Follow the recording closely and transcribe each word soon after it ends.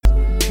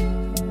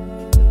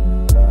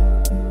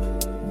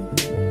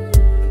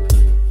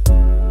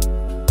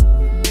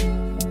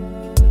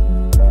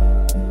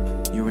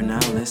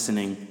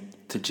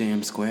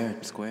JM squared.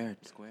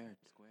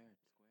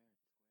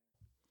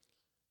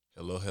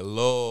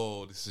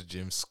 Hello. This is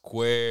Jim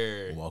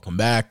Square. Welcome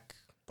back.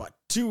 Part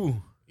 2.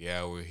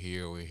 Yeah, we're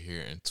here,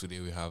 and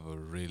today we have a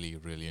really,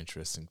 really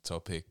interesting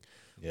topic.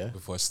 Yeah.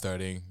 Before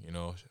starting,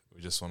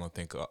 we just want to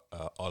thank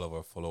all of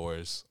our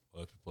followers, all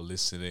the people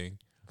listening,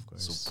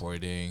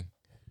 supporting.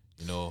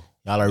 Y'all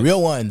are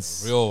real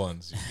ones. You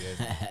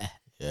get.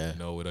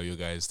 Yeah. Without you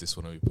guys, this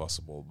wouldn't be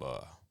possible.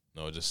 But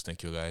no, just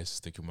thank you guys,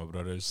 thank you, my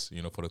brothers.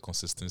 For the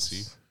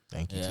consistency.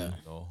 Thank you. Yeah.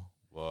 Too.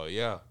 But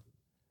yeah,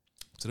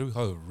 today we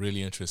have a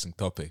really interesting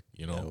topic.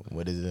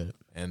 What is it?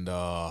 And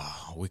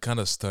we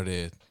kind of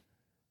started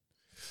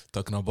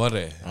talking about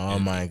it. Oh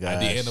my gosh. At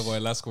the end of our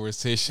last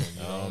conversation.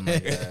 Oh my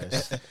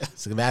gosh.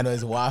 So the man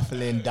was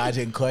waffling,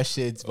 dodging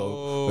questions, but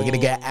we're gonna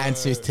get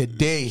answers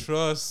today.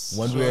 Trust.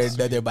 One way or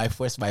another, by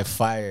force, by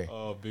fire.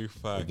 Oh, big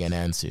We're fact. getting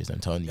answers. I'm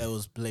telling Guy you.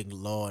 was playing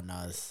law on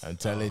us. I'm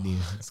telling you.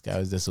 This guy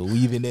was just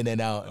weaving in and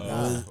out. He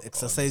was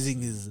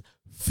exercising his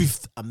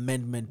Fifth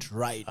Amendment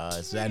right.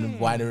 So I didn't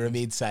want to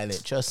remain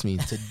silent. Trust me.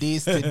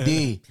 Today's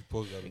today.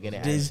 People got We're getting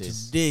Today's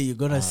answers. today, you're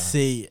gonna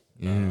say it.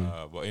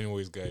 But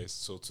anyways, guys,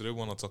 so today we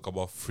want to talk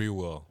about free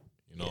will,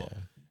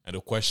 And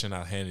the question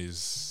at hand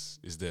is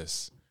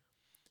this.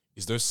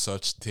 Is there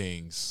such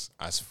things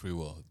as free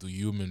will? Do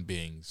human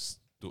beings,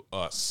 do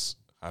us,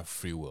 have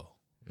free will?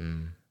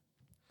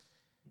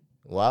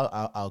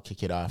 Well, I'll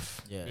kick it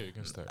off. Yeah. Yeah, you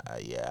can start.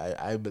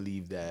 I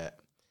believe that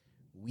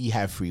we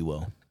have free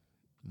will.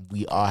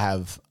 We all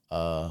have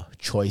a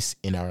choice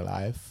in our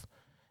life,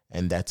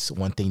 and that's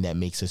one thing that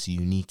makes us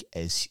unique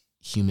as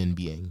human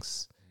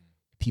beings.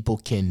 People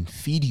can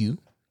feed you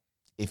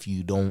if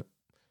you don't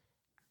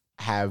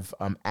have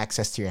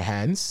access to your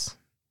hands.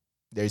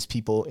 There's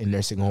people in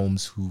nursing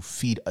homes who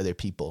feed other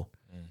people.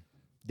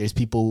 There's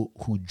people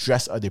who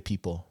dress other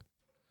people.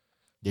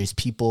 There's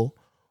people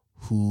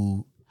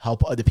who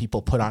help other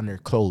people put on their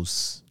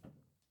clothes.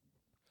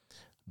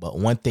 But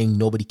one thing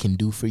nobody can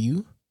do for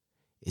you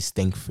is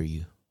think for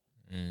you.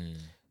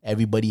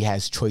 Everybody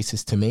has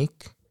choices to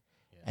make,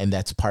 and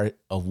that's part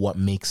of what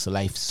makes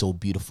life so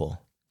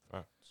beautiful.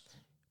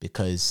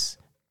 Because,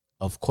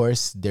 of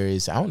course, there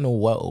is, I don't know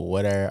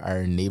what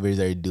our neighbors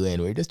are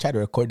doing. We're just trying to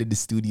record in the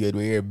studio and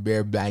we're here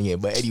bare banging.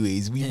 But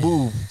anyways, we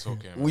move. It's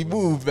okay. We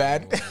move,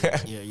 man.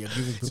 Yeah, you're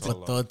giving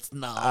people thoughts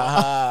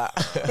now.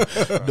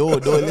 No,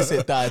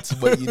 listen thoughts,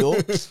 but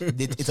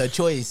it's a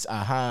choice.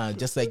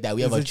 Just like that,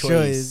 we have a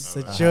choice. It's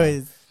a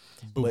choice.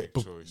 But,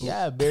 choice.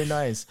 yeah, very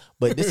nice.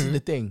 But this is the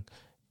thing.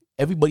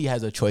 Everybody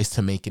has a choice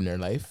to make in their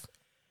life,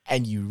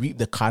 and you reap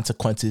the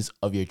consequences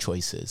of your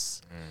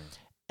choices.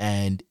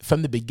 And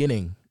from the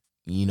beginning,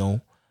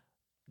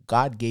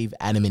 God gave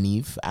Adam and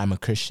Eve. I'm a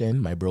Christian.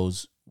 My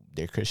bros,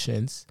 they're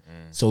Christians.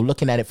 So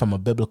looking at it from a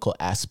biblical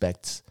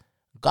aspect,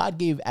 God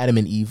gave Adam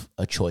and Eve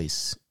a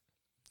choice.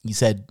 He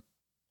said,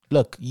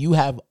 look, you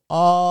have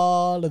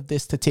all of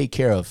this to take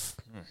care of.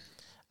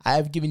 I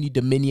have given you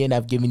dominion.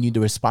 I've given you the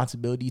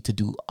responsibility to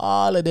do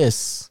all of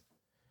this.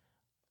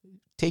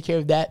 Take care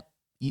of that.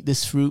 Eat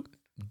this fruit.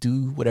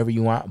 Do whatever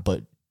you want.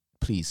 But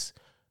please,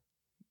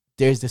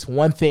 there's this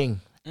one thing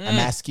I'm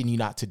asking you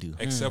not to do.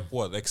 Except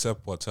what?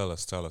 Tell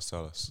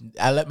us.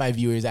 I let my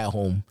viewers at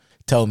home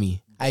tell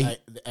me. The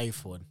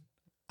iPhone.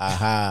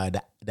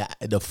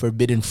 The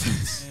forbidden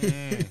fruits.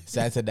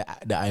 So I said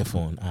the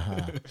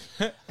iPhone.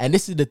 And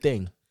this is the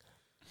thing.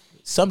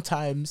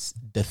 Sometimes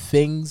the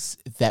things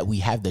that we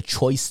have the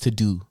choice to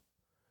do,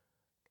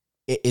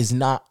 it is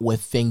not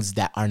with things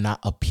that are not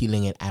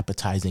appealing and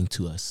appetizing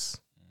to us.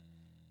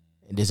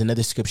 And there's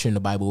another scripture in the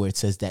Bible where it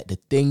says that the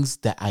things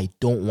that I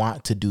don't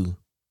want to do,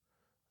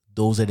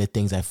 those are the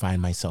things I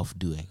find myself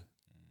doing.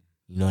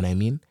 You know what I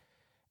mean?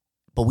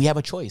 But we have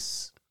a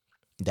choice.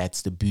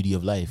 That's the beauty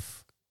of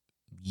life.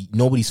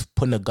 Nobody's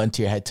putting a gun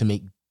to your head to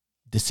make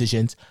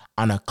decisions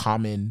on a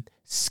common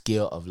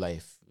scale of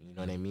life. You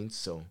know what I mean?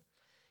 So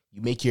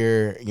you make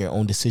your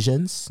own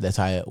decisions. That's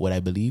what I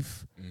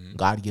believe.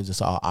 God gives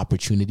us all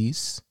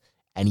opportunities,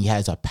 and he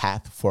has a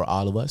path for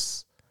all of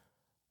us.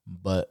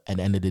 But at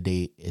the end of the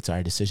day, it's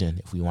our decision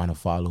if we want to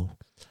follow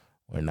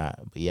or not.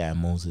 But yeah,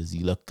 Moses,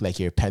 you look like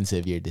you're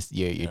pensive. You're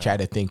trying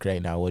to think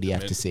right now. What do you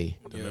have to say?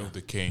 The man of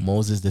the king.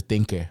 Moses the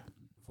thinker.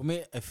 For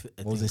me, I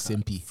Moses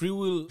think, Simpy. free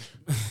will.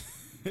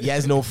 He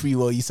has no free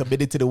will. He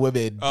submitted to the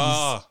women.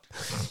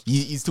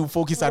 He's too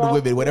focused on the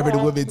women. Whatever the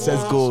women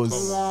says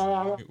goes.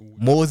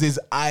 Moses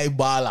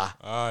eyeballer.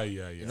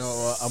 Yeah. You know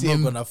what? I'm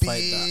not gonna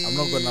fight that.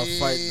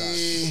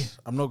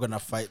 I'm not gonna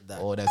fight that.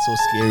 Oh, that's so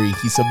scary.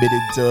 He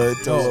submitted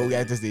to what we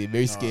had to say.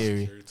 Very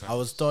scary. I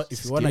was taught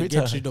if you want to Scary get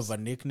times. rid of a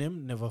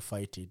nickname, never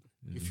fight it.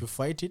 If you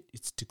fight it,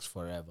 it sticks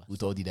forever. Who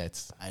told you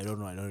that? I don't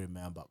know. I don't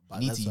remember.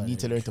 But You need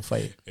to learn to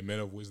fight. A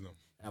man of wisdom.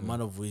 A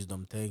man of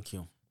wisdom. Thank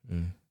you.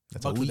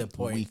 That's Back a to weak, the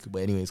point. weak,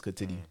 but anyways,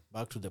 continue.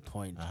 Back to the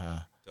point.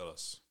 Tell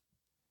us.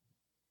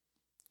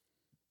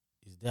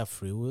 Is there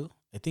free will?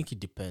 I think it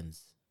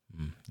depends.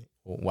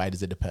 Why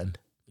does it depend?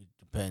 It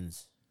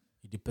depends.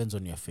 It depends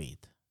on your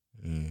faith.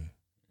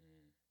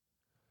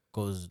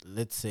 Because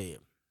let's say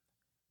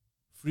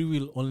free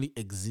will only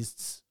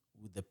exists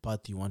with the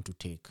path you want to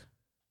take.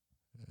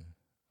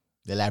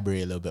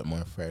 Elaborate a little bit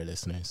more for our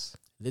listeners.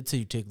 Let's say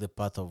you take the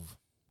path of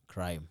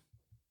crime.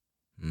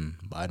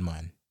 Bad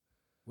man.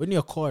 When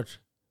you're caught,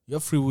 your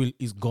free will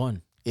is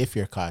gone. If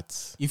you're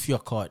caught. If you're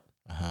caught.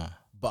 Uh-huh.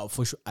 But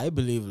for sure, I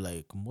believe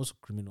like most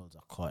criminals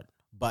are caught.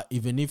 But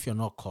even if you're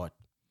not caught,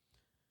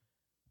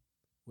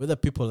 whether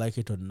people like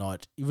it or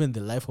not, even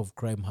the life of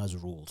crime has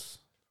rules.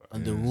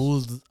 And the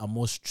rules are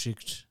more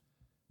strict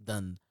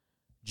than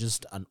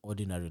just an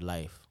ordinary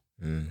life.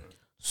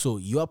 So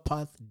your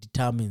path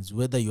determines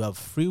whether you have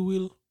free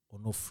will or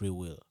no free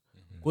will.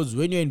 Because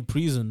when you're in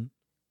prison,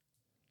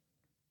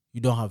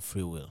 you don't have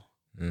free will.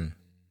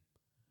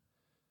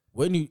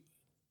 When you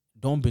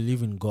don't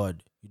believe in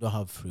God, you don't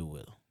have free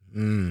will.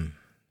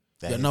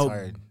 That You're is now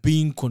hard.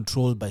 being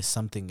controlled by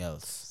something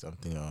else.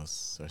 Something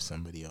else or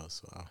somebody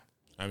else. Wow.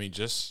 I mean,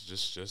 just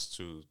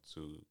to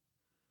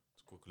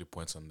quickly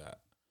point on that.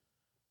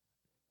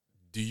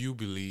 Do you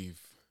believe?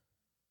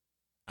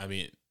 I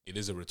mean, it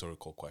is a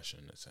rhetorical question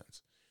in a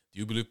sense. Do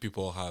you believe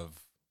people have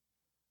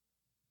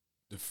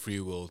the free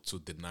will to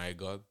deny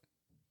God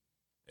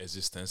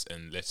existence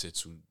and, let's say,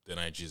 to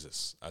deny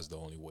Jesus as the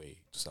only way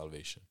to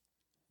salvation?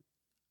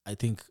 I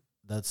think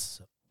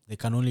they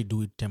can only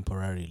do it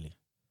temporarily.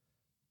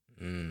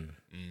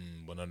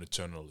 But not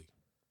eternally.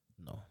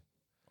 No.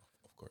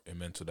 Of course.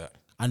 Amen to that.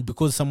 And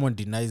because someone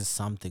denies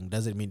something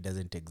doesn't mean it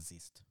doesn't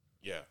exist.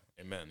 Yeah.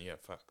 Amen. Yeah,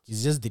 fact.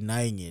 He's just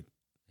denying it,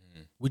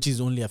 which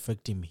is only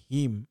affecting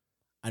him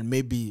and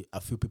maybe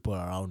a few people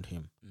around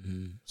him.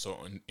 So,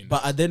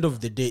 But at the end of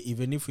the day,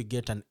 even if we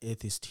get an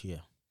atheist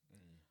here,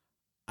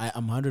 I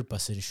am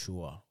 100%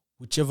 sure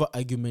whichever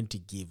argument he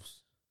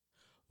gives,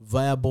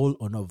 viable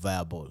or not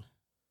viable,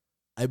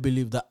 I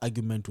believe that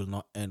argument will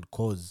not end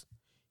because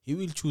he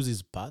will choose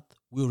his path.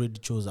 We already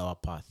chose our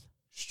path.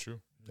 it's true.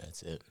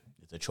 That's it.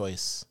 It's a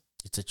choice.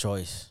 It's a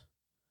choice.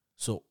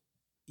 So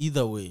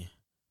either way,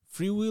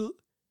 free will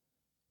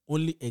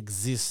only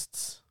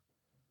exists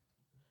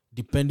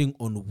depending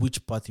on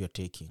which path you're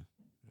taking.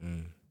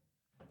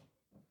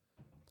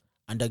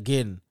 And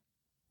again,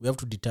 we have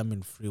to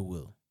determine free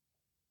will.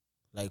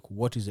 Like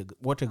what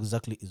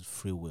exactly is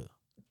free will?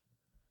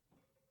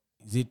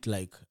 Is it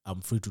like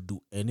I'm free to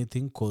do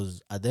anything?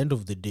 Because at the end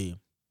of the day,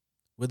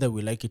 whether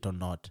we like it or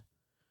not,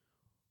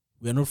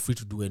 we are not free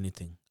to do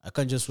anything. I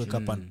can't just wake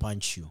up and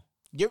punch you.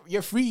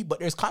 You're free, but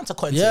there's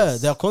consequences. Yeah,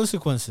 there are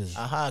consequences.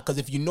 Because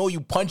if you know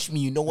you punch me,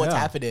 you know what's Yeah.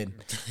 happening.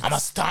 I'ma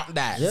stomp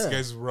that. Yeah. This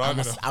guy's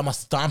running. I'ma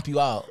stomp you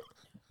out.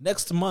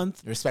 Next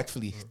month,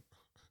 Respectfully.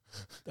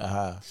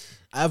 I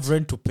have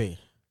rent to pay.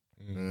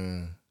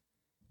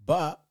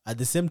 But at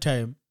the same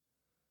time,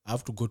 I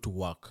have to go to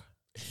work.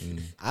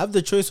 I have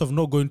the choice of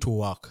not going to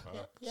work.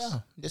 Yeah.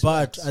 Just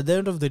But relax. at the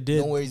end of the day,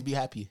 No worries, be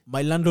happy.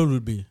 my landlord will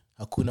be,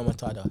 Hakuna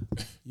Matata.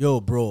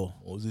 yo, bro,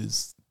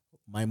 Moses,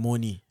 my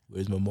money.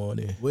 where's my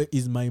money? Where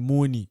is my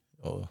money?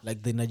 Oh.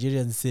 Like the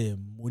Nigerians say,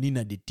 money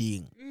na the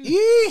thing.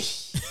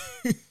 Yeesh.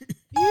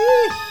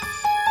 Yeesh.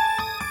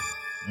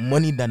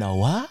 Money than a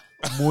what?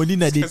 Money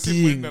na the Kasi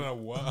thing. money na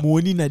what?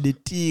 Money na the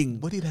thing.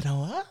 Money than a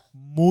what?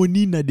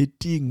 Money na the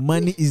thing.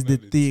 Money is the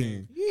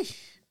thing. Yeesh.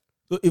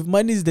 So if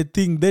money is the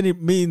thing, then it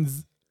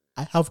means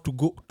I have to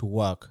go to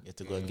work. You have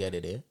to go and get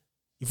it, eh?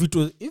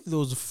 If there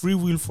was free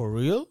will for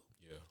real,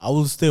 Yeah. I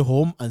will stay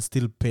home and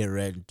still pay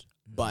rent.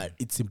 But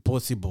it's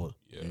impossible.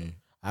 Yeah.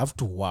 I have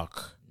to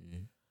work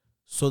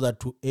so that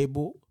to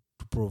able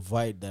to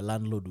provide the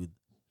landlord with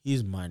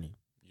his money.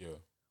 Yeah.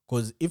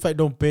 Because if I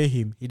don't pay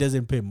him, he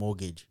doesn't pay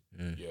mortgage.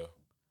 Yeah.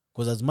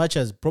 Because as much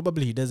as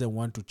probably he doesn't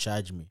want to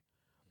charge me,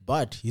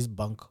 but his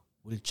bank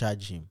will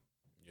charge him.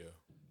 Yeah.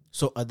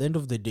 So at the end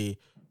of the day,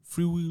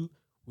 free will,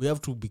 we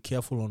have to be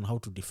careful on how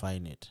to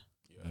define it.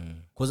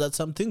 Because at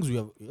some things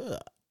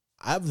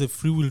I have the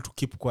free will to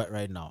keep quiet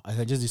right now. I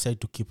can just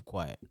decide to keep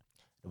quiet.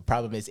 The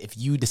problem is, if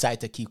you decide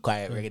to keep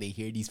quiet, we're gonna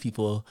hear these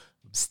people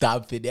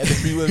stomping. They have the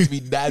free will to be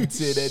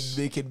dancing and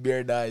making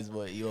bare noise.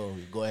 But yo,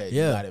 go ahead,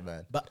 you got it,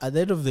 man. But at the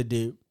end of the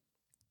day,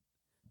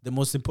 the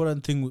most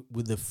important thing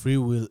with the free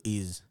will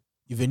is,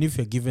 even if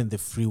you're given the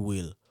free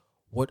will,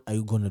 what are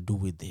you gonna do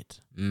with it?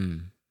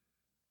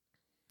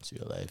 It's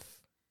your life.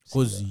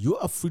 Because you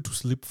are free to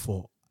sleep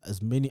for as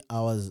many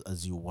hours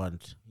as you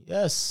want.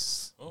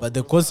 Yes, But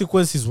the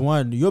consequence is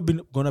one, you're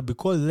gonna be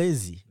called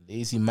lazy.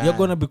 lazy man. You're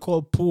gonna be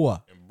called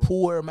poor.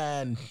 poor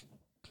man.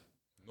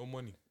 No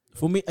money.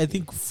 For me, I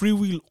think free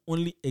will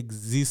only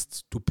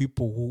exists to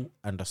people who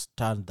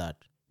understand that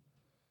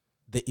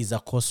there is a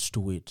cost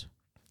to it.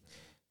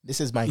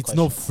 This is my It's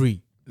question. not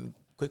free.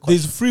 Quick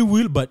There's question. free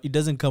will, but it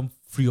doesn't come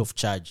free of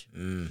charge.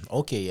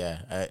 Okay,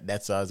 yeah,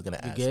 that's what I was gonna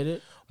You ask. get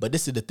it? But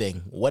this is the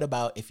thing. What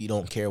about if you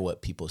don't care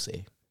what people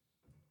say?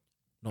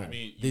 No. I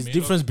mean, you There's may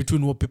difference not-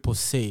 between what people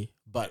say,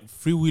 but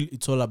free will,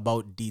 it's all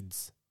about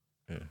deeds.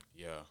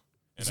 Yeah.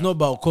 It's not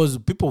about, because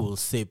people will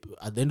say,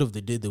 at the end of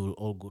the day, they will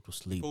all go to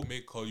sleep. People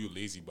may call you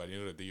lazy, but at the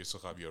end of the day, you still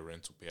have your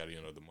rent to pay at the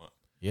end of the month.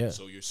 Yeah.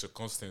 So your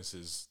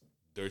circumstances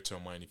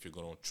determine if you're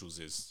gonna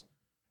choose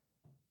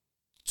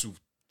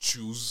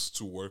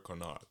to work or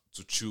not,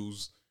 to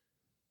choose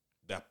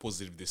that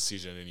positive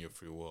decision in your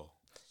free will.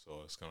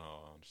 So it's kind of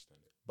how I understand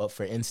it. But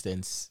for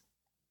instance,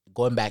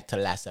 going back to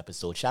the last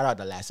episode, shout out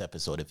the last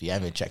episode. If you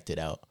haven't checked it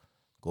out,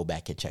 go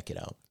back and check it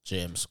out.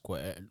 James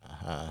Squared.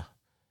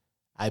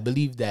 I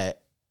believe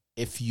that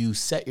if you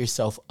set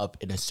yourself up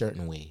in a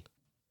certain way,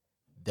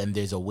 then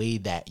there's a way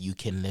that you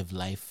can live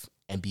life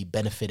and be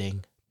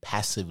benefiting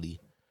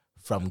passively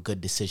from good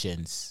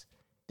decisions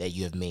that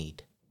you have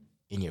made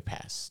in your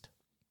past.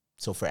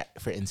 So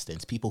for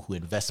instance, people who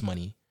invest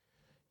money,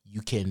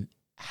 you can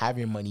have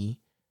your money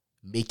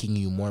making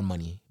you more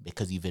money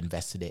because you've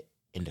invested it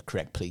in the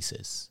correct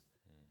places.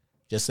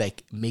 Just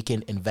like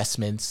making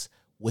investments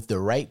with the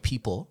right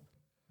people,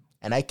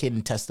 and I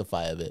can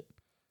testify of it.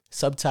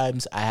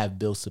 Sometimes I have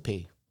bills to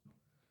pay,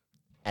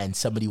 and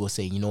somebody will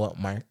say, you know what,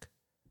 Mark,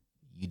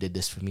 you did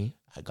this for me.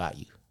 I got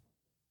you.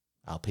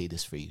 I'll pay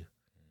this for you.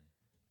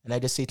 And I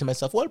just say to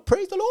myself, well,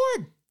 praise the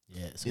Lord.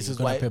 Yeah, so This you're is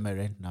gonna why- pay my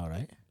rent now,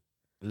 right?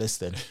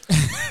 Listen,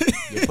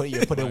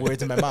 you're putting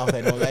words in my mouth.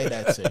 I don't like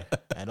that, sir.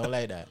 I don't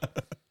like that.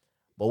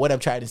 But what I'm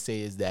trying to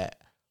say is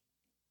that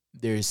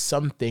there's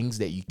some things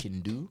that you can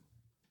do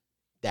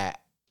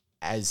that,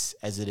 as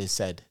it is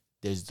said,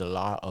 there's the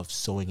law of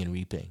sowing and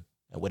reaping.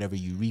 And whatever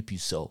you reap, you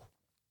sow.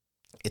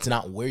 It's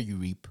not where you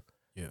reap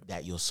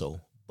that you'll sow,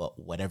 but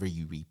whatever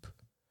you reap,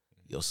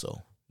 you'll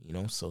sow. You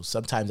know? So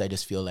sometimes I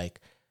just feel like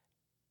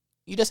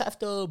you just have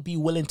to be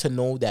willing to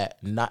know that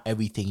not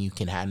everything you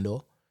can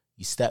handle.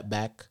 You step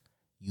back,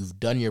 you've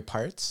done your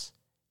parts,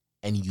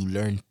 and you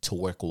learn to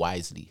work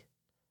wisely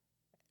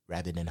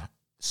rather than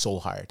so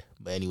hard.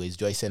 But anyways,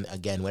 Joyce, and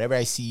again, whenever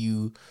I see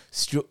you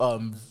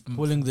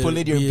Pulling your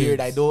beard,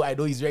 beards. I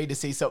know he's ready to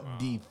say something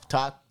deep.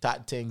 Talk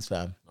things,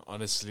 fam.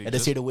 Honestly, Let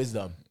us hear the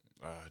wisdom.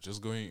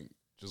 just going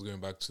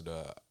back to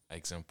the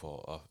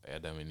example of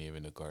Adam and Eve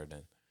in the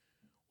garden.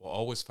 What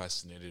always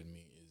fascinated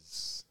me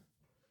is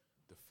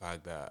the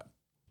fact that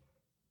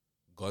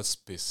God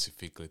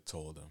specifically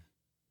told them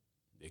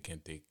they can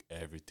take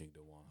everything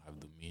they want, have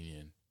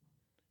dominion,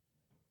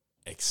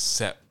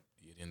 except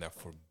eating that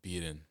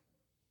forbidden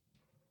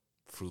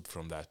fruit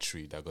from that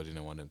tree that God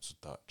didn't want them to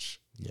touch.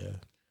 Yeah.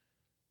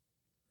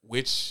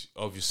 Which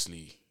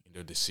obviously in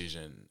their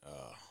decision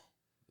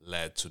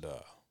led to the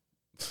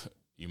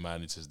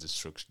humanity's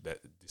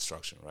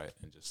destruction, right?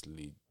 And just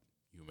lead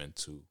human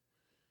to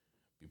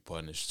be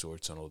punished to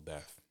eternal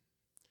death.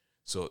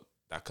 So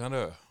that kind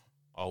of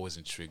always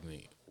intrigued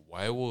me.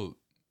 Why will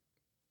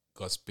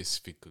God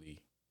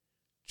specifically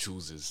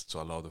chooses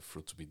to allow the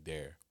fruit to be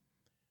there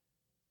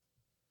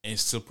and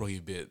still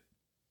prohibit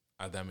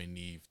Adam and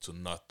Eve to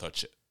not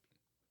touch it?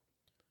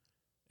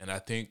 And I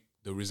think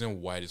the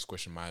reason why this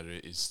question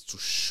matters is to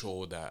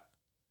show that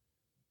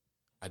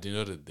at the end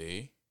of the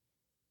day,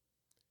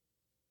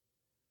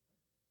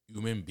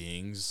 human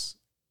beings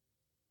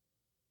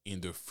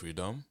in their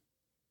freedom,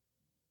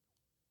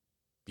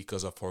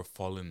 because of our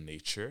fallen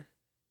nature,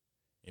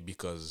 and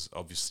because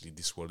obviously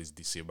this world is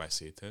deceived by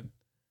Satan,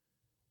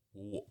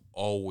 will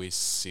always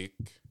seek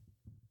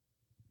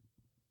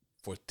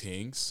for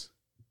things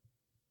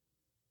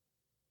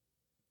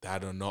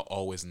that are not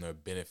always in our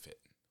benefit.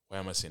 Why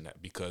am I saying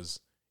that? Because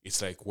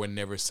it's like we're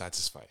never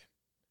satisfied.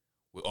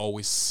 We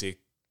always seek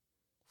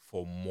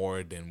for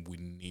more than we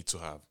need to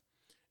have.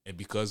 And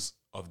because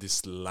of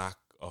this lack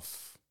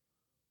of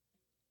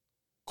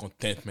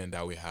contentment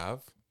that we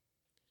have,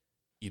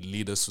 it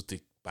leads us to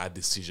take bad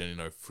decisions in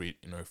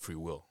our free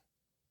will.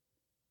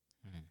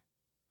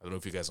 I don't know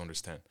if you guys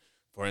understand.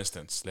 For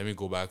instance, let me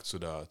go back to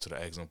the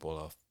example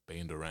of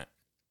paying the rent.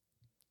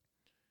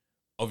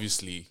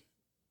 Obviously,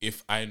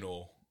 if I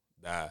know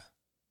that,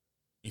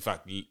 in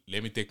fact,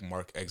 let me take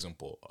Mark's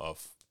example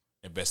of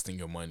investing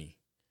your money.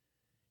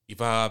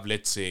 If I have,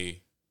 let's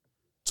say,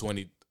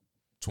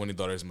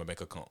 $20 in my bank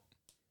account,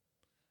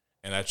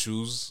 and I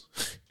choose,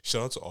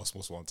 shout out to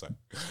Osmos one time,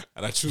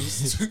 and I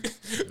choose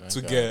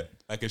to get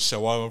like a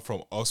shawarma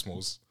from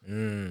Osmos,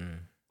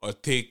 or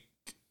take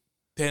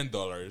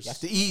 $10. You have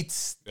to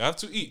eat. You have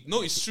to eat.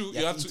 No, it's true.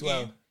 You have to eat.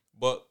 well.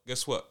 But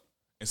guess what?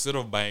 Instead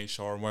of buying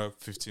shawarma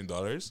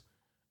 $15,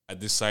 I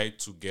decide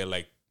to get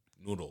like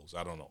noodles.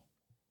 I don't know,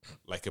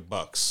 like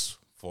 $1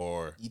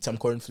 for Eat some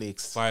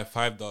cornflakes.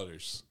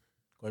 $5.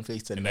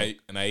 Cornflakes And I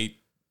eat,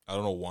 I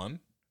don't know, one,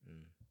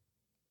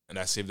 and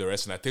I save the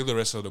rest, and I take the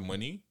rest of the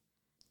money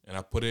and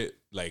I put it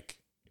like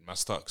in my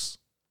stocks.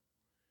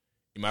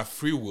 In my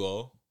free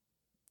will,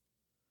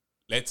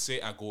 let's say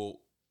I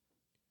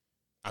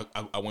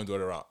went the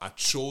other route. I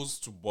chose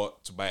to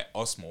buy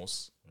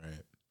Osmos,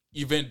 right.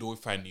 even though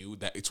if I knew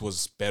that it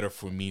was better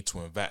for me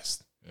to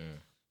invest.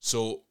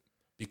 So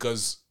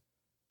because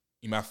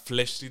in my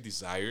fleshly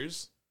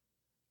desires,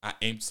 I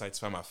aim to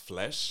satisfy my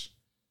flesh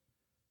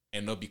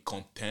and not be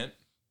content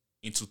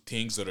into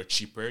things that are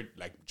cheaper,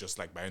 like just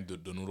like buying the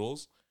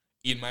noodles.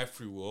 In my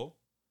free will,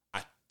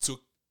 I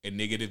took a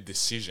negative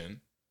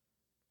decision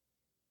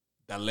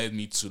that led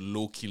me to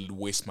low-key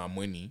waste my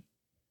money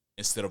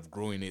instead of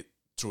growing it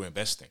through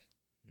investing.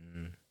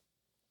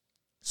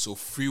 So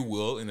free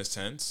will, in a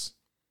sense,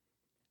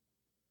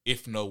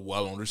 if not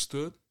well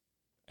understood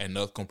and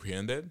not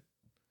comprehended,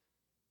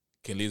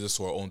 can lead us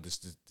to our own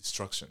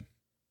destruction.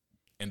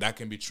 And that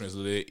can be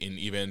translated in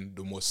even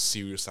the most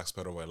serious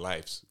aspect of our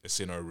lives. Let's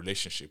say in our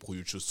relationship, who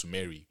you choose to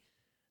marry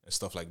and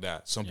stuff like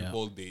that. Some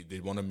people, they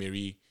want to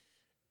marry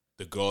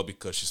the girl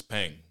because she's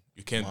paying.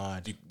 You can't,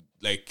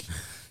 like...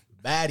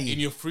 Baddie. In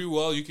your free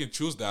will, you can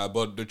choose that,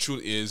 but the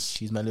truth is...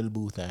 She's my little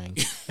boo thing.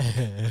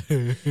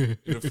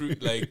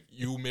 Like,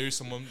 you marry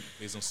someone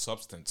based on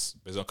substance,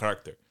 based on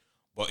character.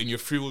 But in your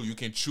free will, you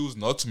can choose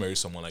not to marry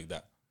someone like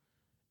that.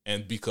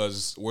 And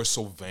because we're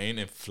so vain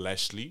and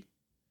fleshly,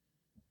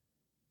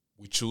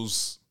 we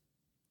choose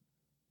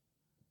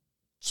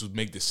to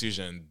make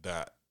decisions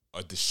that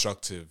are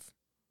destructive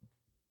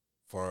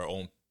for our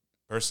own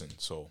person.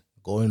 So,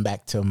 going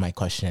back to my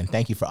question,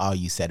 thank you for all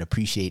you said.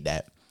 Appreciate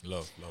that.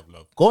 Love.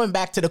 Going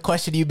back to the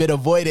question you've been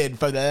avoiding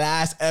from the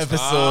last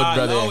episode,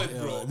 brother. I know it,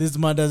 bro. This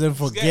man doesn't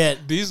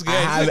forget. These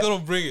guys, they're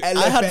gonna bring it.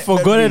 I had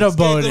forgotten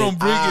about it.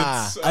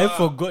 I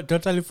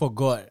Totally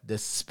forgot. The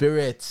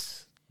spirit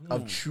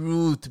of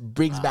truth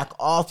brings back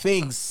all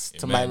things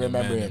to my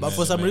remembrance. But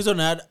for some reason,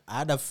 I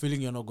had a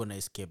feeling you're not gonna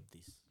escape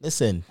this.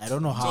 Listen, I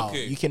don't know how.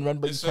 okay. you can run,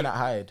 but you cannot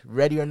hide.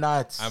 Ready or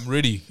not, I'm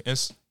ready. I'm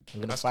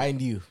gonna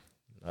find you.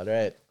 All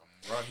right.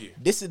 Right here.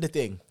 This is the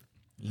thing.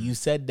 You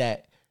said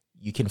that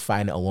you can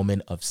find a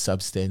woman of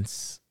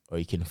substance, or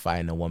you can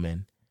find a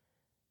woman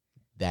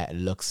that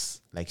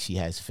looks like she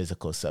has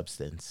physical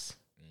substance.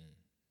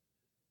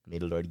 May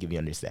the Lord give you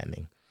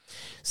understanding.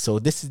 So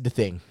this is the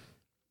thing.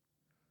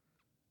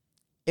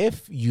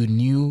 If you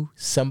knew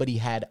somebody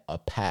had a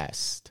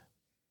past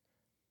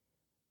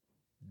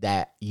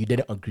that you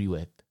didn't agree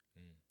with,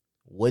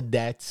 would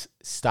that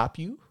stop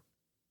you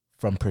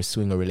from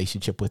pursuing a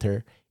relationship with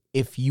her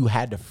if you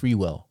had the free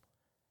will,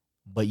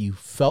 but you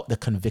felt the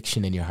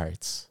conviction in your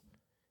hearts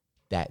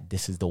that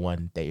this is the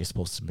one that you're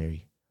supposed to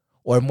marry?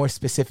 Or more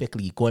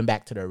specifically, going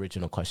back to the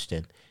original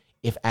question,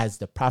 if as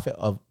the prophet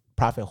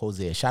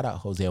Hosea, shout out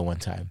Hosea one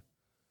time.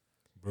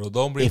 Bro,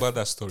 don't bring back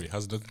that story. It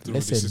has nothing to do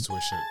with this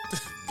situation.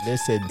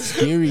 Listen,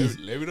 scary.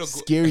 Let me not go.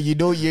 Scary, you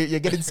know, you're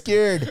getting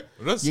scared.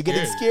 You're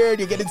getting scared.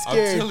 You're getting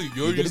scared. I'm telling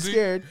you, you're getting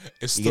scared.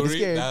 A story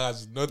that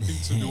has nothing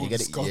to do with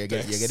this You're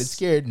context. getting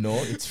scared. No,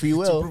 it's free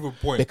will. To prove a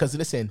point. Because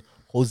listen,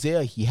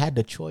 Hosea, he had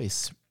the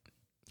choice.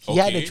 He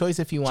had the choice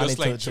if he wanted just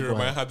like to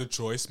Jeremiah had the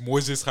choice,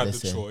 Moses had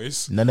the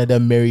choice. None of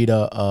them married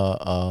a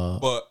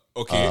But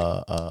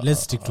okay, let's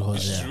stick to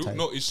it's Hosea. true.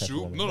 No, it's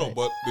true. No,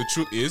 but the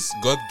truth is,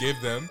 God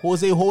gave them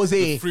Jose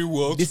the free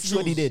will. This to is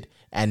what he choose. did,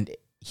 and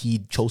he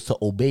chose to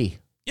obey.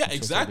 Yeah, He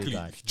chose to obey exactly.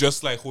 God.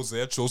 Just like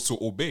Hosea chose to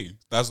obey.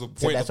 That's the point.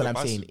 So that's of what the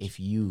I'm saying. passage. If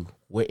you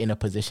were in a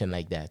position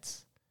like that,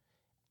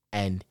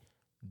 and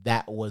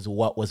that was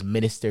what was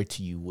ministered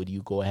to you, would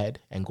you go ahead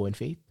and go in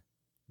faith?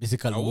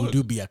 Basically, I would would.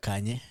 you be a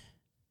Kanye?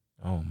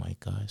 Oh my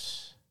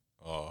gosh!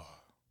 Oh,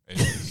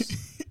 anyways.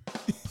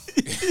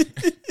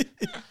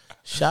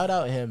 Shout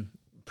out him.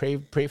 Pray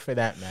for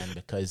that man,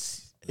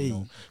 because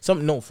you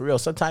know, for real.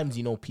 Sometimes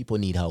people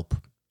need help,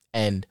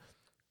 and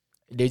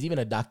there's even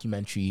a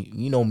documentary.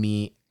 You know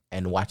me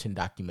and watching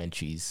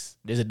documentaries.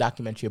 There's a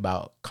documentary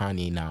about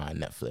Kanye now on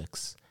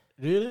Netflix.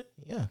 Really?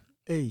 Yeah.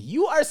 Hey.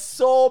 You are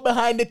so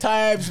behind the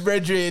times,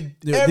 brethren.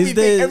 Yeah, these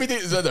days- Everything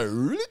is other.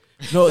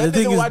 No, That the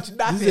thing doesn't is, watch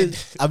nothing.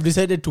 I've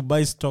decided to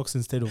buy stocks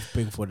instead of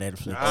paying for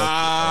Netflix.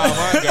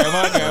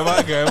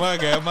 My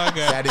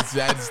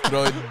guy. That's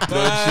throwing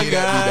shade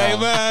at me now.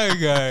 My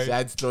guy.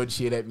 That's throwing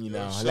shade at me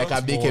now. Shots Like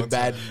I'm making one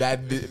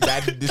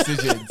bad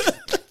decisions.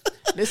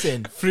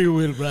 Listen, Free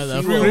will,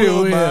 brother. Free Free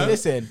will, will. man.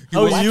 listen.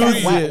 How Why you can't,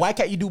 use why, it? why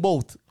can't you do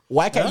both?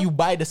 Why can't you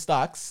buy the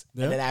stocks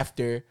Yeah. and then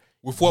after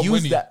With what use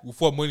money? that?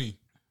 With what money?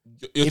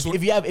 It's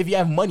If you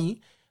have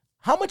money,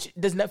 how much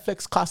does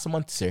Netflix cost a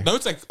month, sir? now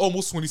it's like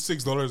almost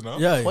 $26 now.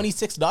 Yeah.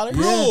 $26.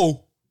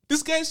 Bro,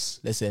 this guy's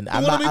Listen, You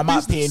I'm wanna not. make I'm not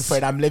business? paying for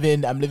it. I'm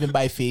living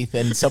by faith,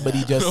 and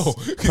somebody just No,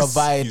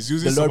 provide. he's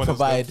using The Lord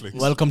someone else's provide. Netflix.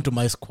 Welcome to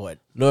my squad.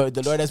 Lord,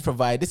 the Lord has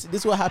provided. This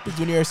is what happens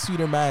when you're a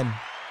sweeter man,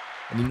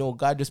 and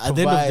God just At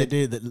the end of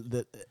the provide.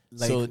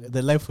 day, So-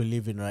 the life we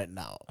live in right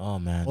now, Oh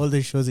man. all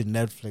the shows in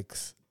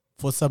Netflix,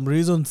 for some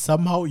reason,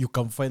 somehow you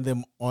can find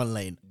them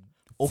online.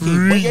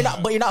 Okay,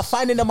 but you're not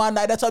finding them on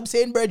that. That's what I'm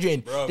saying, brethren.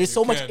 Bro, There's you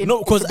so much. can't.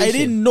 No, because I information.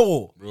 didn't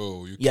know.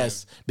 Bro, you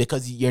Yes,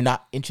 because you're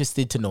not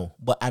interested to know.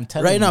 But I'm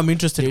telling Right you, now, I'm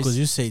interested there's- because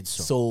you said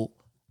so. So,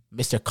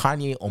 Mr.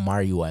 Kanye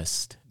Omari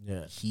West,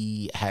 Yeah.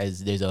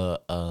 there's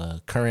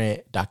a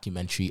current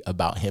documentary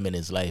about him and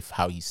his life,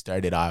 how he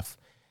started off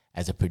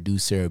as a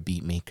producer, a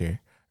beat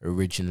maker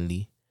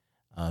originally,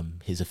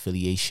 his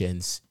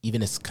affiliations,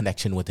 even his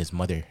connection with his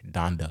mother,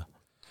 Donda.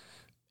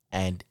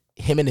 And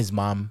him and his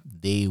mom,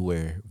 they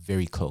were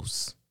very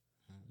close.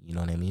 You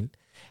know what I mean?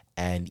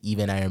 And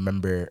even I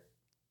remember,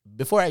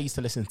 before I used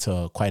to listen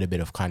to quite a bit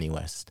of Kanye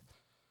West,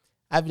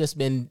 I've just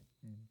been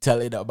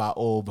telling about,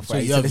 before So I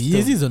you used have to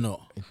listen to, Yeezys or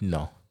no?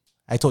 no.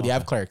 I told you I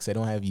have Clarks. I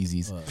don't have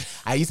Yeezys.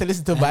 I used to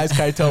listen to Vybz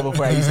Cartel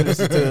before I used to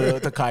listen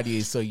to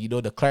Kanye. So,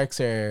 the Clarks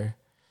are...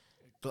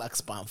 Black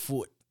Span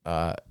foot.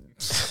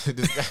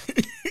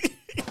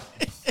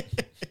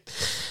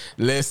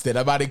 Listen,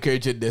 I'm not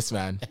encouraging this,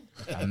 man.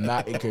 I'm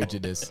not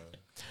encouraging this.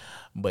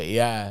 But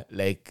yeah,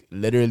 like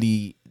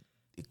literally,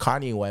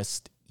 Kanye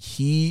West,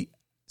 he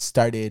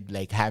started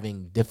like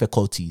having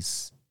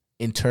difficulties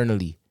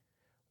internally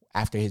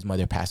after his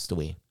mother passed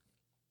away.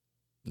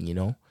 You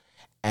know?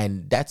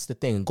 And that's the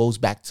thing. It goes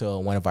back to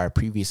one of our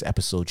previous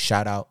episodes.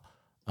 Shout out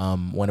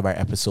one of our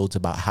episodes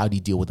about how do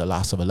you deal with the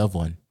loss of a loved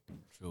one.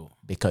 True.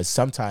 Because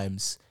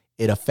sometimes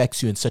it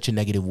affects you in such a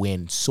negative way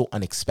and so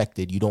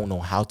unexpected. You don't know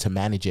how to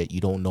manage it.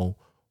 You don't know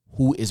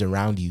who is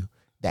around you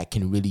that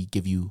can really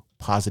give you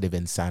positive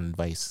and sound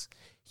advice.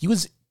 He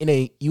was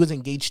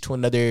engaged to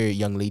another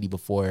young lady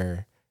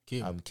before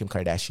Kim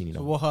Kardashian. You know,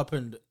 So what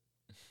happened?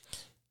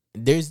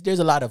 there's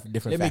a lot of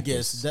different. Let me factors.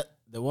 guess. That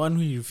the one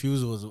who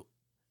refused was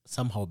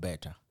somehow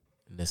better.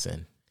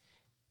 Listen,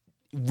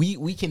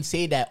 we can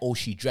say that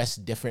she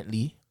dressed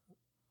differently,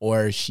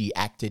 or she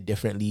acted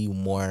differently,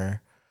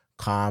 more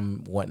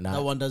calm, whatnot.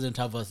 That one doesn't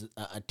have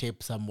a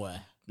tape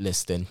somewhere.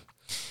 Listen,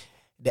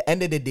 the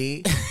end of the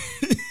day,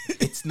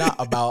 it's not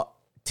about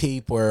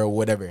tape or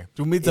whatever.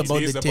 To me, it's It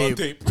about is the about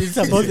tape. tape. It's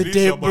about It the is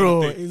tape, about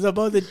bro. the tape. It's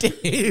about the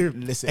tape.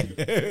 Listen,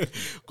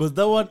 Because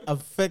that one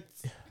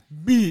affects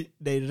me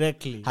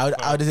directly. how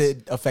does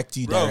it affect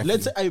you? Bro, directly?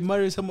 Let's say I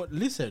marry someone.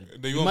 Listen,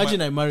 Then you imagine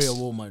want I marry a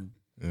woman.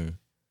 Mm.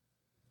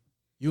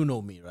 You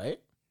know me, right?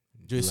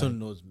 Jason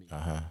knows me.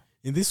 Uh-huh.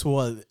 In this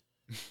world,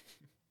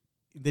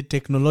 in the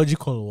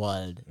technological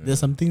world, there's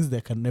some things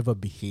that can never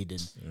be hidden.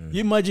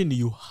 You imagine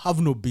you have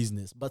no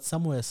business, but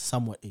somewhere,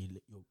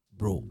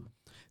 bro,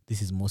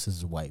 this is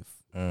Moses' wife.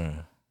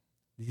 Mm.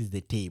 This is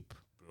the tape.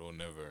 Bro,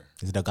 never.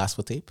 Is it a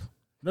gospel tape?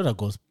 Not a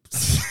gospel.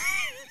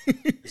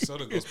 It's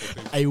not a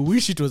gospel tape. I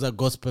wish it was a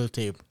gospel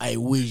tape. I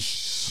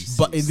wish.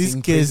 But in this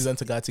Sing case, praises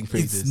unto God, sing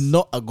praises. it's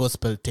not a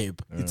gospel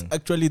tape. It's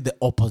actually the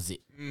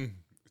opposite.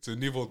 It's a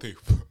naval tape.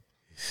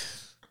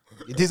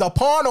 It is a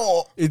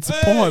porno. It's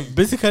Hey! porn.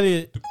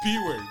 Basically, The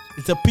P word.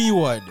 it's a P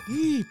word.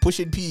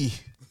 Pushing P.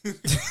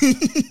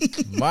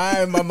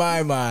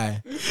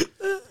 my.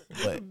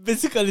 But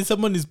Basically,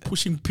 someone is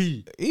pushing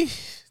P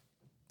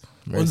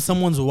on mercy,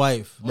 someone's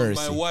wife. My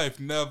mercy, wife,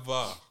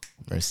 never.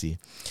 mercy.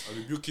 I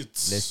rebuke it.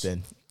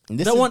 Listen,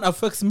 That one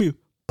affects me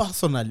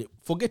personally.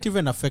 Forget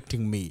even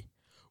affecting me.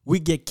 We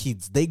get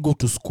kids. They go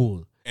to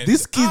school. And-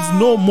 These kids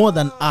know more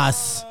than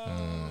us.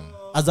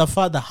 As a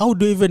father, how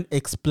do you even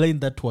explain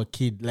that to a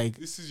kid? Like,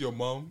 This is your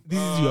mom. this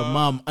is your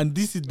mom, and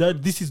this is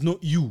that. This is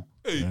not you.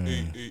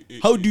 Hey.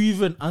 How do you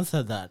even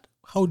answer that?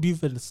 How do you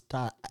even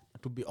start?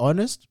 To be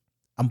honest,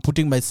 I'm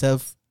putting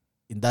myself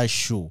in that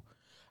shoe.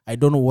 I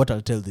don't know what I'll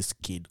tell this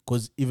kid,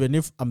 because even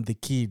if I'm the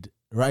kid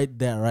right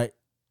there, right,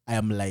 I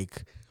am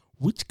like,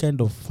 which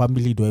kind of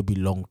family do I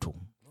belong to?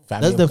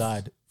 family That's of the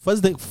God.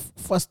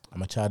 First,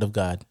 I'm a child of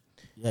God.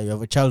 yeah, you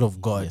have a child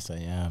of God, Yes, I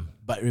am.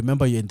 but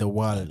remember you're in the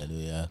world.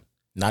 Hallelujah.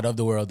 Not of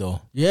the world, though.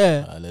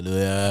 Yeah,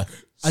 Hallelujah.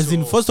 as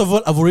in, first of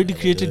all, I've already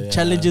created Hallelujah.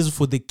 challenges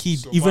for the kid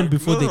So, even Mark,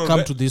 before they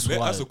come to this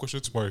Let's ask a world. question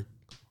to Mark.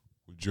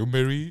 Would you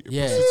marry a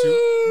Yeah.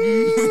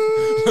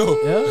 prostitute? No.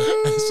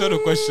 Yeah, Answer the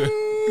question.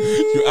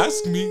 You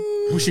ask me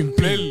pushing P.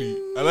 plainly.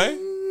 Alright?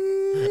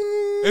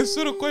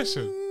 Answer the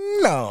question.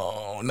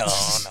 No.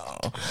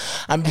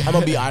 I'm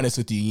gonna be honest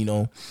with you. You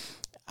know,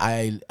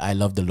 I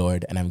love the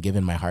Lord and I'm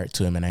giving my heart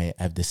to Him, and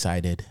I've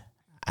decided,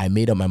 I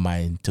made up my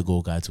mind to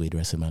go God's way the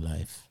rest of my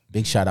life.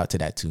 Big shout out to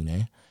that too,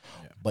 man.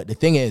 But the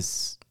thing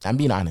is, I'm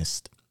being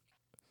honest.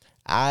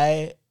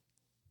 I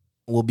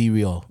will be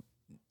real.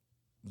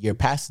 Your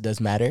past does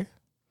matter,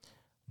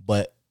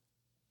 but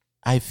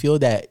I feel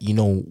that, you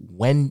know,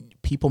 when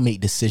people make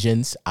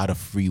decisions out of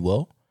free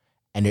will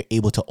and they're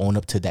able to own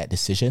up to that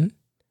decision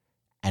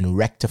and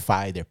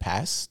rectify their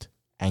past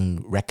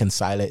and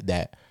reconcile it,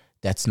 that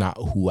that's not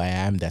who I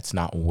am, that's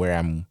not where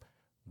I'm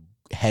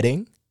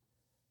heading,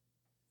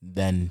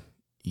 then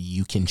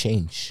you can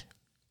change.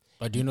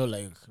 But do you know,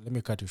 like, let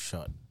me cut you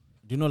short.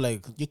 Do you know,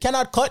 like, You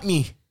cannot cut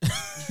me.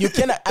 You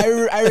cannot.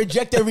 I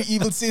reject every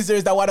evil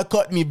scissors that want to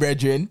cut me,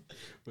 brethren.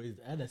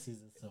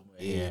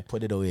 Yeah,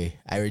 put it away.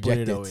 I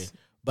reject it. away.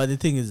 But the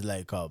thing is,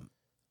 like,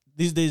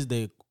 these days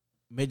the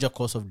major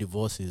cause of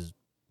divorce is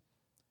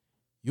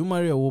you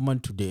marry a woman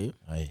today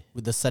Aye,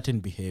 with a certain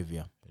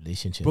behavior.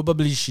 relationship.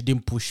 Probably she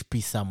didn't push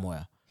P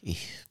somewhere, Eh,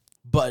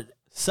 but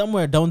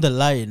somewhere down the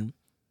line,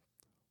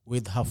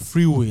 with her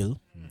free will,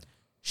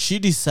 she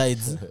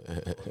decides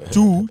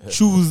to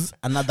choose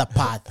another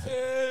path.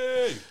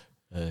 Hey.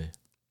 aye.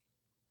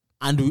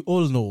 And we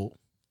all know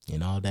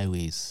In all thy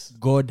ways,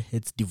 God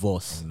hates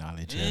divorce.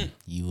 acknowledge Him.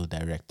 You will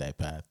direct thy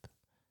path.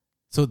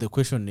 So the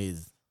question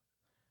is,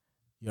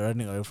 you're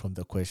running away from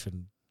the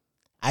question.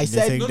 I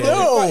They're said saying no.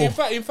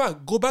 that- In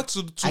fact, go back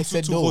to I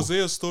said no.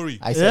 Hosea's story.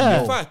 I said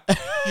Yeah. In no. fact,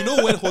 you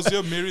know when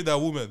Hosea married that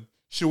woman,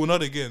 she will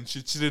not again.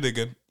 She cheated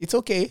again. It's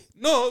okay.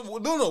 No.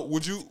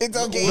 Would you? It's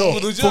okay. would- No,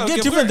 would you- Forget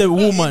okay, even the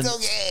woman. It's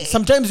okay.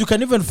 Sometimes you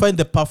can even find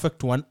the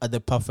perfect one at the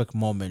perfect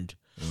moment.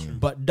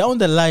 But down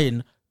the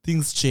line,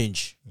 things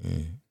change.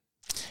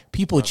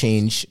 People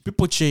change,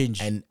 People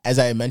change. and as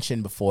I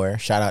mentioned before,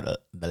 shout out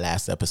the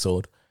last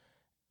episode.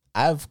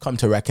 I've come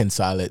to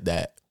reconcile it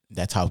that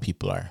that's how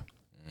people are.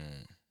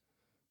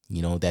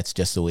 You know, that's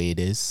just the way it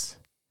is.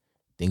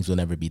 Things will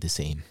never be the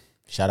same.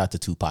 Shout out to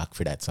Tupac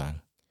for that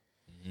song.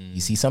 You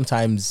see,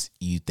 sometimes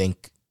you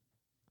think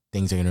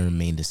things are going to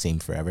remain the same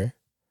forever.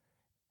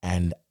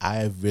 And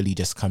I've really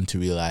just come to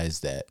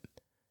realize that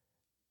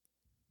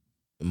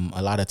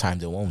a lot of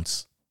times it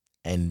won't.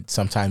 And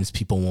sometimes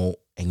people won't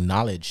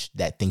acknowledge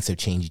that things have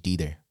changed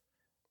either.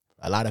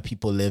 A lot of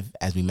people live,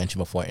 as we mentioned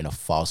before, in a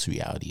false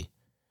reality.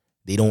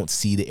 They don't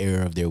see the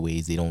error of their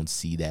ways. They don't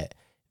see that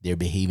they're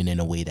behaving in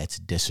a way that's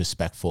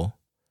disrespectful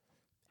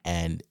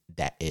and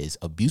that is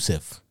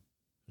abusive,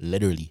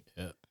 literally.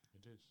 Yeah.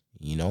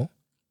 You know?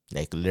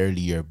 Like,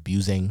 literally, you're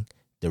abusing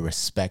the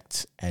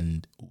respect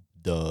and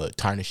the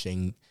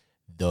tarnishing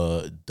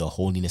the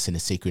holiness and the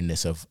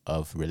sacredness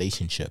of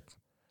relationship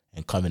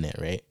and covenant,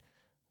 right?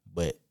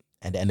 But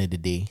at the end of the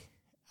day,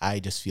 I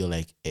just feel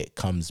like it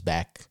comes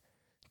back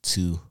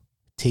to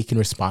taking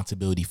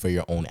responsibility for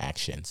your own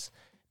actions.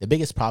 The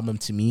biggest problem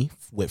to me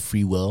with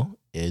free will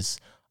is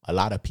a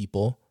lot of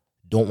people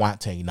don't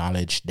want to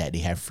acknowledge that they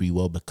have free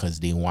will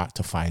because they want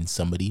to find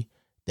somebody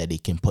that they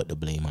can put the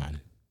blame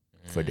on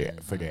for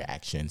their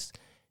actions.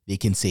 They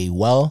can say,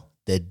 well,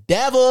 the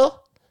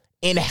devil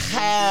in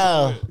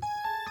hell,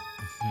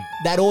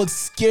 that old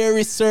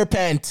scary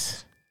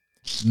serpent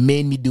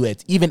made me do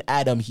it. Even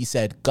Adam, he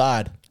said,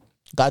 God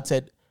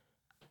said,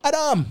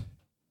 Adam,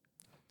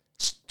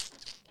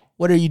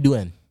 what are you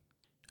doing?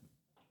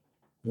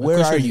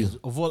 Where are you?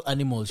 Of all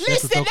animals,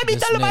 Listen, let me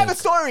tell him I have a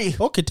story.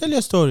 Okay, tell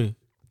your story.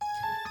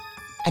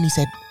 And he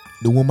said,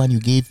 the woman you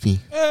gave me.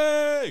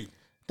 Hey,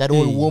 That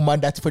old woman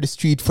that's for the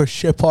street for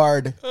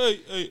shepherd.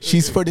 hey,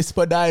 She's for the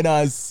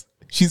spadinas.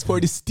 She's for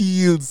the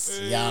steels.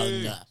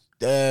 Young.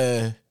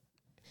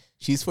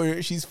 She's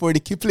for the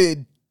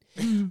Kipling.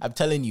 I'm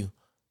telling you,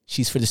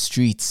 she's for the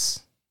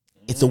streets.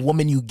 It's the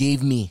woman you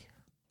gave me.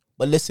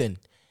 But listen,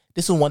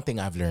 this is one thing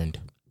I've learned,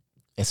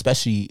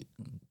 especially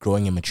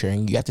growing and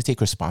maturing. You have to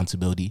take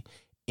responsibility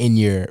in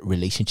your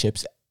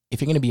relationships.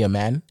 If you're going to be a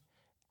man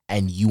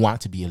and you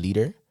want to be a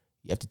leader,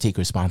 you have to take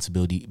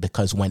responsibility,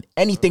 because when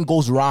anything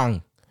goes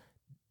wrong,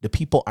 the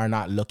people are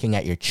not looking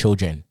at your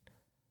children.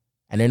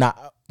 And they're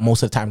not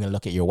most of the time going to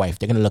look at your wife.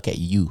 They're going to look at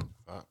you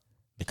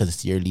because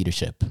it's your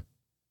leadership.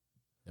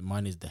 The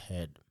man is the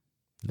head.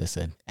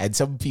 Listen, and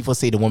some people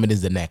say the woman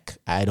is the neck.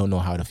 I don't know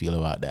how to feel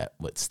about that,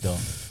 but still,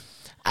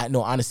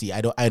 honestly,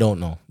 I don't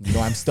know. You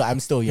know, I'm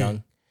still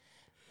young,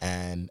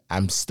 and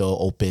I'm still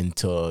open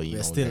to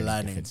We're still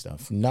learning different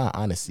stuff. Nah,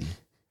 honestly,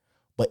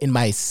 but in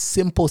my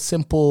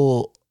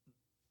simple,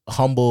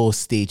 humble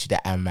stage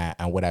that I'm at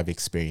and what I've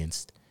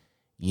experienced,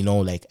 you know,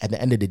 like at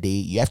the end of the day,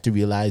 you have to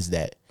realize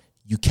that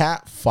you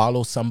can't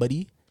follow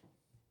somebody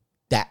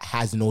that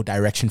has no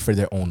direction for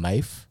their own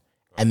life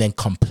and then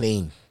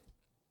complain.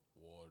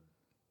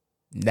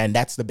 Then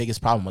that's the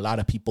biggest problem. A lot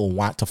of people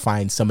want to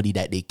find somebody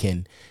that they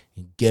can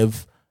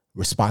give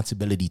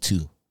responsibility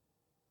to.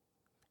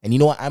 And you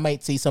know what? I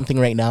might say something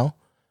right now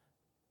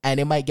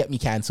and it might get me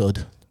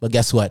canceled. But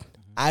guess what?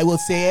 I will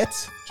say it.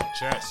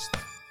 chest.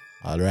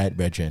 All right,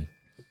 brethren.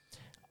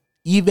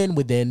 Even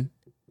within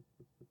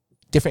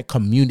different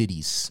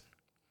communities,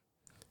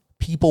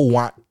 people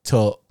want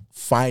to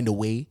find a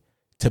way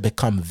to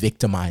become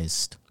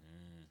victimized.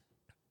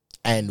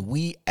 And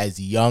we, as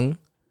young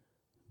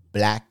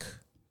Black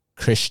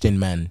Christian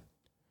men,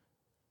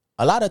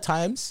 a lot of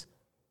times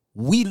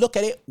we look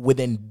at it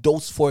within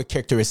those four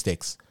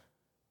characteristics.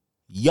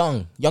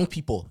 Young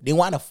people, they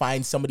want to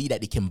find somebody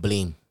that they can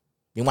blame.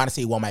 They want to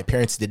say, well, my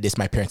parents did this,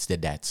 my parents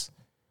did that.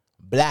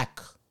 Black,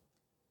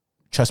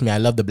 trust me, I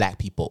love the Black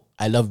people.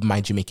 I love my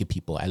Jamaican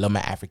people. I love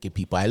my African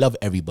people. I love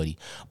everybody.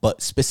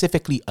 But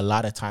specifically, a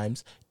lot of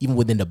times, even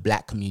within the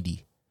Black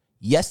community,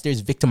 yes,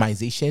 there's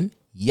victimization.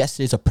 Yes,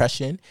 there's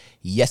oppression.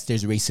 Yes,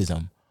 there's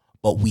racism.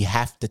 But we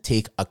have to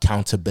take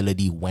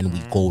accountability when we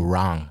go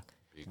wrong.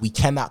 We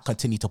cannot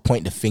continue to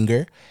point the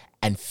finger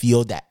and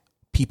feel that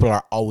people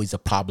are always a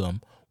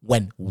problem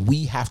when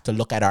we have to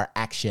look at our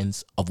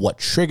actions of what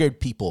triggered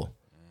people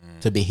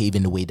to behave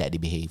in the way that they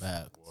behave.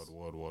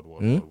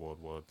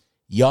 What?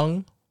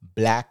 Young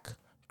Black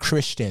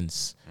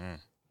Christians.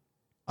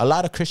 A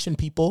lot of Christian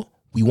people,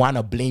 we want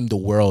to blame the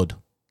world.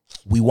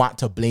 We want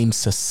to blame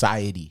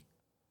society.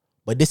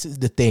 But this is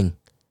the thing.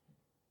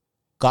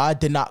 God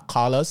did not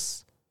call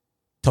us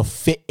to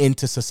fit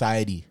into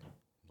society.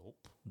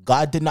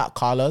 God did not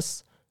call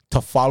us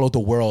to follow the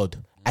world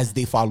as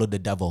they follow the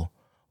devil.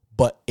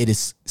 But it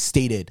is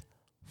stated,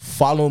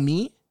 follow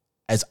me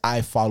as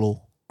I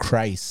follow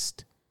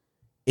Christ.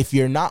 If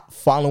you're not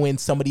following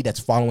somebody that's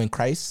following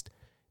Christ,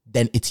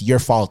 then it's your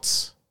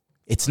fault.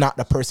 It's not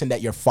the person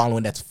that you're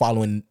following that's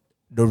following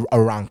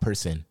a wrong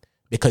person,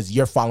 because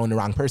you're following the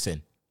wrong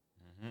person.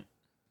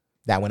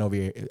 That went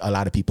over a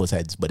lot of people's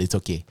heads, but it's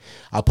okay.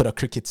 I'll put a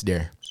crickets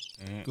there.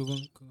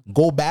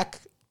 Go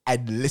back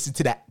and listen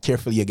to that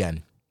carefully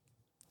again.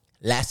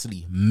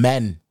 Lastly,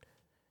 men.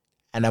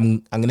 And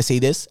I'm going to say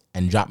this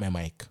and drop my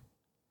mic.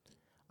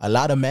 A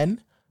lot of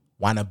men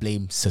want to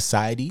blame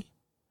society.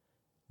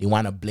 They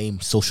want to blame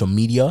social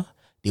media.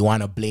 They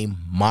want to blame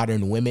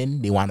modern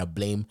women. They want to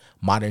blame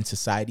modern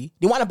society.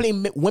 They want to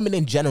blame women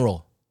in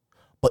general.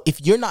 But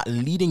if you're not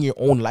leading your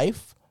own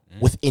life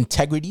with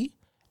integrity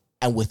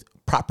and with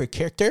proper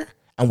character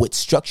and with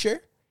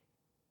structure,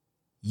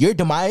 your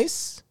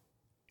demise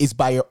is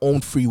by your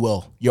own free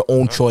will, your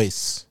own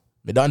choice.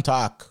 Me don't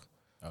talk.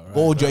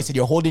 Go, Joyce,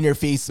 you're holding your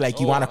face like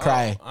you want to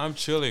cry. I'm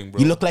chilling, bro.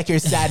 You look like you're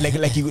sad, like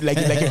you're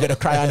gonna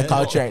cry on the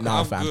couch right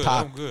now, fam.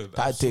 I'm good.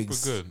 I'm super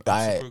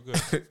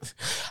good.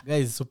 Guy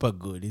is super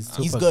good.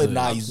 He's good.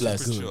 Nah, he's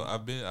blessed. Chill.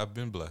 I've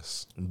been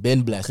blessed.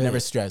 Been blessed. Okay.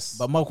 Never stressed.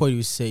 But Mark, what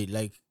you say,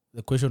 like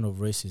the question of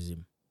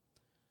racism.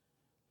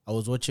 I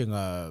was watching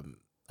a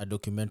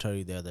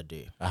documentary the other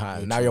day.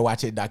 Now you're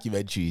watching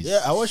documentaries. Yeah,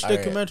 I watch All right.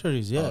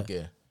 documentaries. Yeah.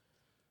 Okay.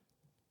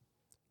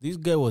 This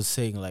guy was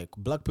saying like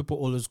black people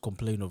always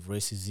complain of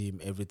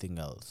racism, everything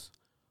else,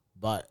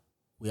 but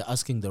we are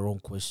asking the wrong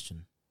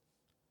question.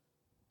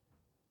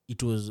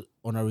 It was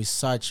on a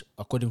research,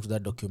 according to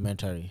that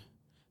documentary,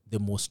 the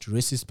most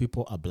racist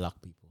people are black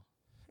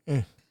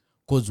people,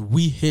 because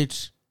we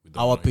hate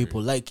our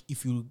people. Like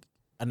if you,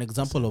 an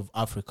example of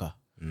Africa,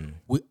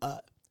 we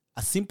are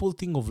a simple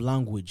thing of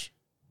language.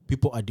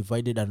 People are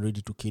divided and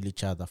ready to kill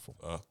each other for.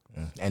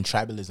 And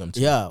tribalism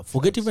too. Yeah,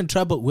 forget even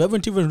tribal. We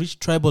haven't even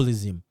reached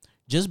tribalism.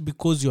 Just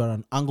because you are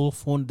an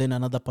Anglophone, then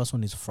another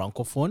person is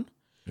Francophone,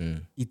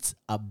 it's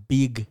a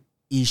big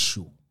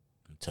issue.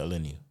 I'm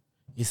telling you.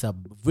 It's a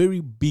very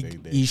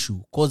big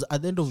issue. Because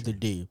at the end of the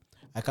day,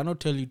 I cannot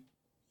tell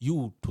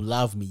you to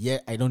love me. Yeah,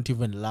 I don't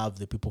even love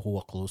the people who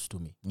are close to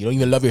me. You don't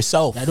even love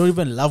yourself. I don't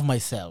even love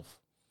myself.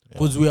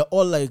 Because we are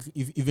all like,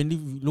 even if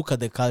you look at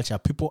the culture,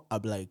 people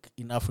are like,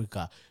 in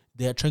Africa,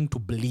 they are trying to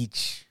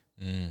bleach.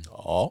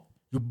 Oh.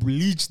 You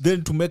bleach,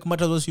 then to make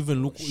matters worse, you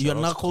even look, your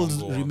knuckles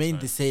Congo, remain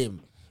the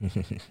same.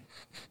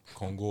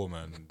 Congo,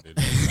 man.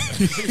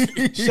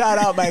 Shout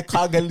out my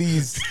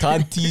Congolese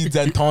tanties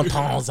and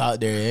tontons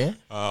out there,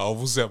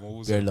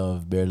 eh?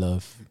 Bear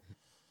love.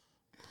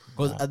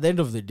 Because at the end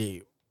of the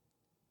day,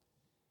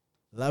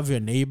 love your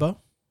neighbor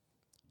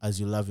as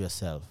you love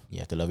yourself. You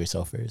have to love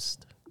yourself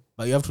first.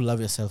 But you have to love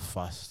yourself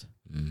first.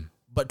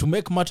 But to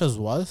make matters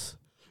worse,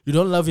 you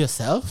don't love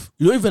yourself.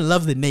 You don't even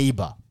love the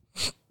neighbor.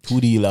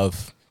 Who do you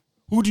love?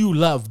 Who do you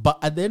love?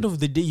 But at the end of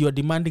the day, you are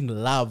demanding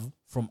love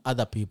from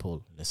other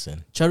people.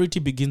 Listen. Charity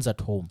begins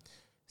at home.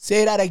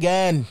 Say that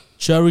again.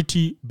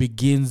 Charity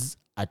begins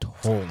at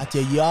home. At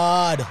your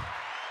yard.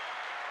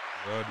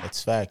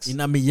 That's facts.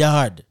 In a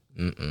yard.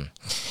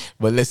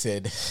 But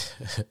listen.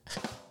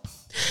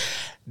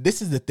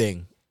 This is the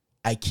thing.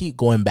 I keep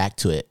going back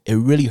to it. It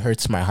really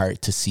hurts my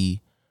heart to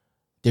see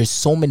there's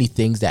so many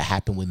things that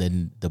happen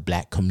within the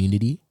black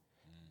community,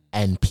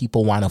 and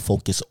people want to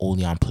focus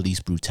only on police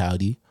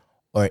brutality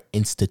or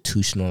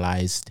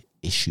institutionalized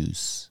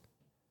issues.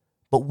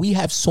 But we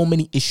have so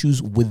many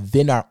issues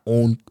within our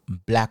own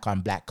black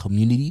on black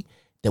community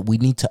that we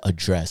need to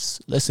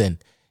address. Listen,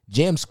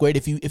 JM Squared,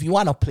 if you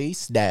want a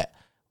place that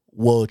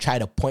will try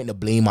to point the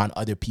blame on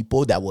other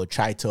people, that will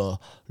try to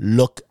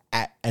look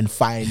at and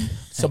find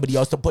somebody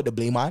else to put the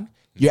blame on,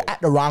 you're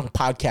at the wrong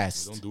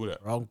podcast. Don't do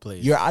that. Wrong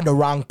place. You're at the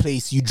wrong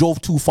place. You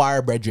drove too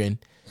far, brethren.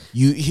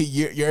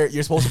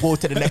 You're supposed to go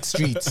to the next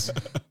streets.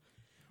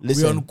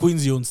 Listen, We're on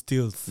Quincy on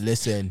Stills.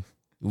 Listen,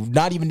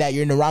 not even that.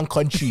 You're in the wrong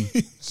country.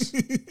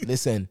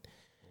 Listen,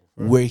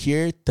 we're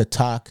here to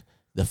talk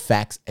the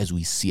facts as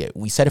we see it.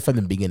 We said it from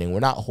the beginning. We're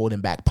not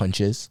holding back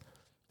punches.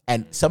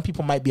 And some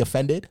people might be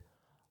offended,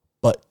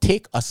 but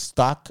take a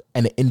stock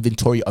and an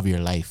inventory of your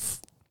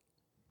life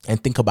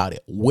and think about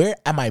it. Where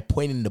am I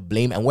pointing the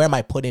blame, and where am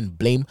I putting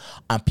blame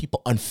on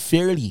people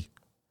unfairly?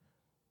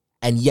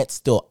 And yet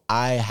still,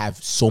 I have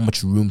so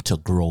much room to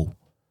grow.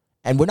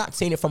 And we're not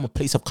saying it from a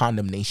place of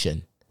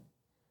condemnation.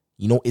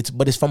 You know,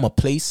 it's from a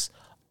place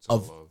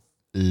of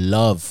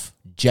love,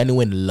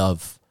 genuine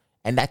love.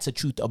 And that's the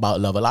truth about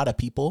love. A lot of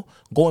people,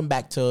 going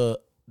back to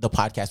the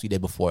podcast we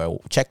did before,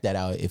 check that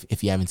out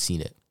if you haven't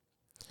seen it.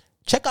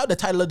 Check out the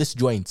title of this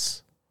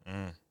joint.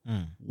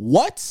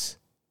 What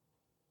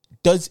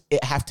does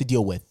it have to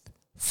deal with?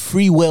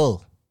 Free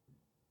will.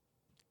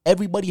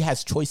 Everybody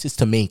has choices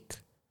to make.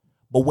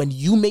 But when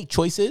you make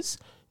choices,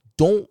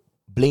 don't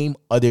blame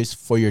others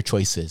for your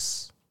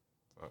choices.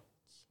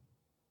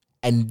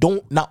 And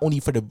don't, not only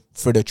for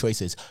the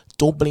choices,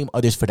 don't blame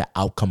others for the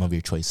outcome of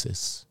your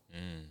choices.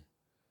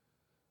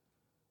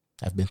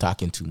 I've been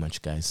talking too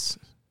much, guys.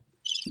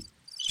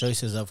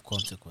 Choices have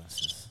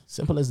consequences.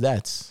 Simple as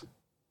that.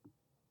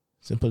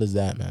 Simple as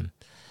that, man.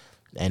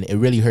 And it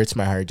really hurts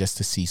my heart just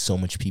to see so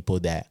much people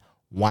that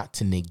want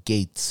to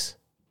negate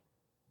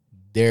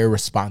their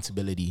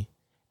responsibility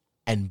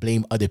and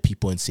blame other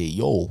people and say,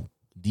 yo,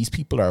 these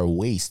people are a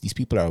waste. These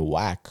people are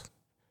whack.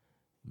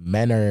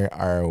 Men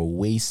are a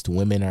waste.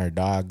 Women are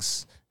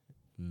dogs.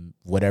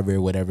 Whatever.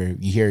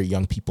 You hear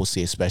young people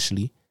say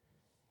especially.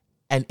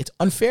 And it's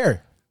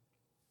unfair.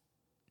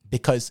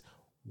 Because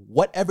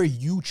whatever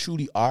you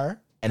truly are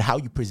and how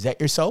you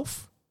present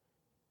yourself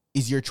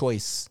is your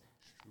choice.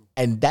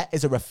 And that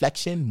is a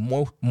reflection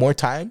more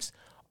times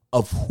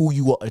of who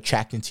you will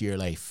attract into your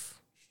life.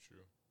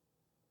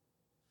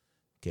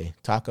 Okay,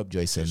 talk up,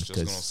 Joyson. Just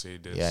gonna say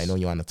this. Yeah, I know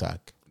you want to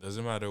talk.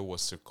 Doesn't matter what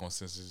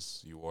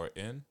circumstances you are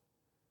in,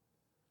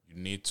 you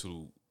need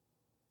to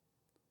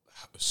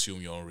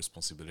assume your own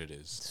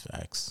responsibilities.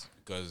 Facts.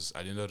 Because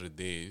at the end of the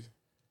day,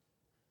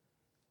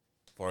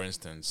 for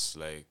instance,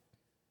 like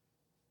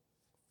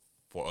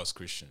for us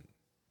Christian,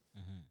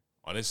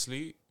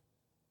 honestly,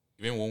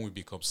 even when we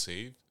become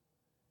saved,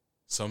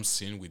 some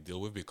sin we deal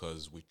with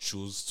because we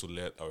choose to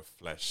let our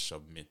flesh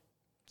submit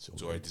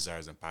to our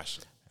desires and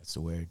passion. That's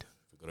the word.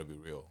 We're gonna be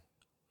real.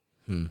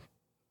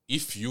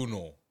 If you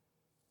know,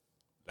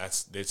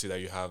 let's say that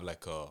you have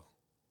like a,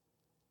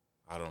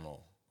 I don't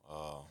know,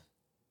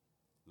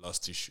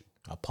 lust issue.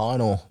 A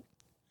porno.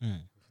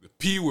 The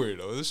P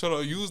word. I was just trying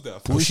to use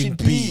that. Pushing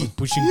P.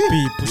 Pushing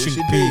P.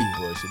 Pushing P.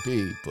 Pushing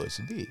P.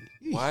 Pushing P.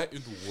 Why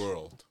in the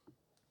world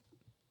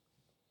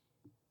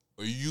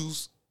are you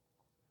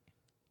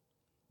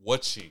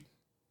watching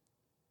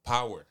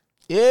Power?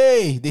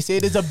 Yay! They say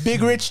there's a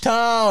big rich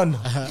town.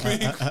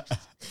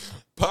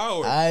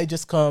 Power. I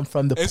just come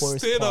from the poorest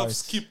Instead of parts.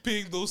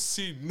 skipping those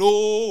scenes,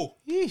 no.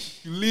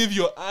 Yeesh. You leave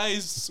your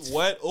eyes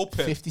wide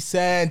open. 50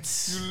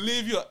 cents. You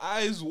leave your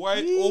eyes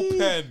wide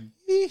open.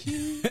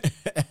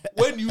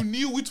 When you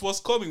knew it was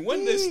coming,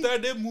 when they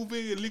started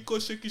moving a little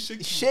shaky,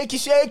 Shaky,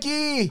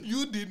 shaky.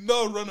 you did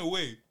not run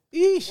away.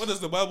 Yeesh. What does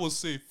the Bible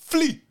say?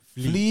 Flee.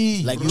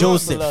 Flee. Like Run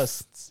Joseph. from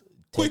lust.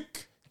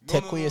 Quick.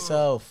 Take for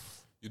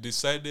yourself. You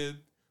decided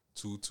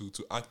to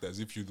act as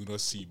if you do not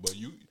see, but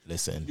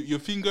Listen. your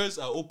fingers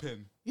are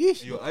open. Yeesh.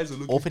 And your eyes are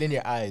looking Opening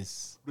your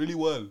eyes. really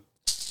well.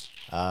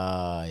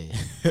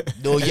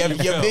 No,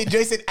 you made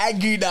Jason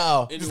angry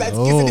now. He starts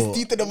No. kissing his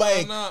teeth to the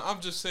mic. No, I'm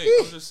just saying.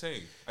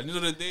 At the end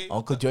of the day,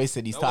 Uncle Joyce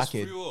said he's that was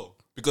talking. free will.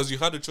 Because you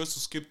had the choice to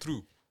skip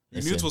through.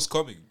 You knew it Listen. was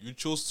coming. You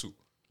chose to.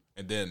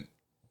 And then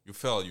you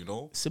fell,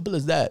 Simple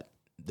as that.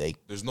 Like,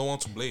 There's no one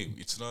to blame.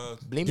 It's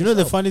not. blame You know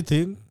the yourself. funny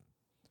thing?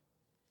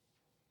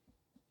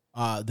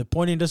 The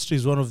porn industry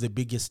is one of the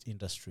biggest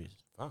industries.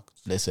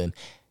 Facts. Listen,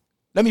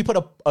 let me put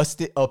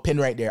a pin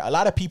right there. A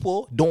lot of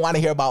people don't want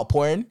to hear about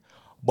porn,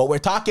 but we're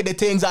talking the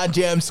things on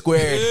Jam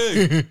Squared.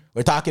 Hey.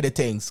 We're talking the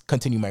things.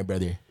 Continue, my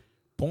brother.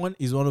 Porn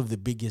is one of the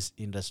biggest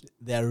industries.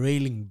 They're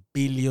railing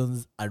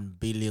billions and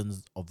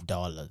billions of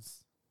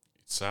dollars.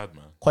 It's sad,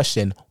 man.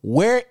 Question: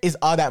 where is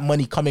all that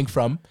money coming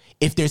from?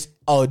 If there's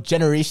a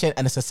generation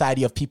and a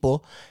society of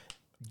people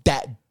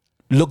that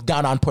look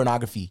down on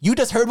pornography, you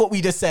just heard what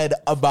we just said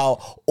about.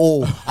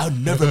 Oh, I'll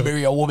never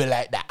marry a woman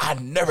like that. I'll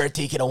never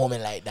take in a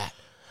woman like that.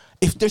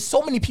 If there's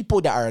so many people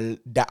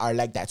that are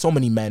like that, so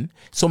many men,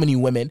 so many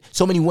women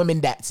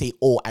that say,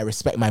 "Oh, I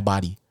respect my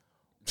body,"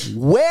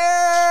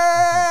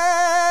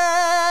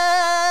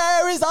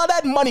 where is all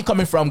that money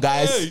coming from,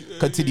 guys?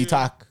 Continue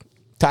talk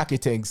your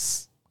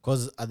things.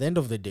 Because at the end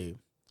of the day,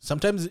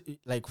 sometimes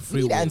like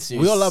free Need will. answers.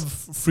 We all have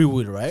free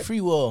will, right?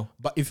 Free will,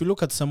 But if you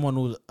look at someone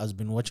who has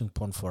been watching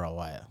porn for a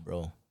while,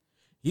 bro.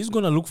 he's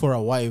going to look for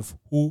a wife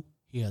who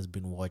he has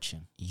been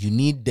watching. You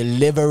need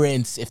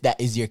deliverance if that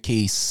is your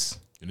case.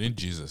 You need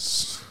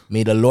Jesus.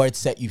 May the Lord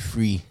set you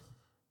free.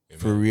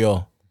 For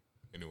real.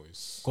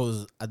 Anyways.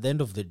 Because at the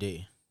end of the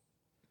day,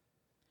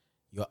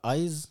 your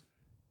eyes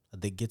are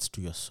the gates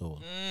to your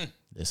soul.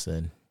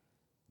 Listen.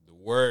 The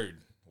word.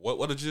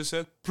 What did you just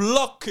say?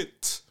 Pluck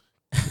it.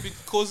 If it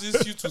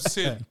causes you to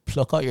sin.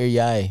 Pluck out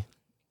your eye.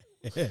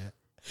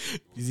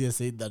 Easier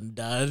said than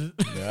done.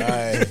 Of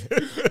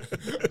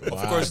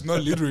course,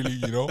 not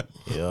literally,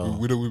 Yeah.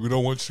 We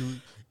don't want you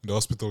in the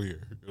hospital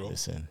here,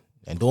 Listen.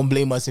 And don't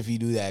blame us if you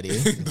do that, eh?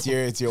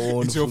 It's your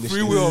own. It's your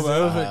free foolishness.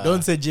 will, man.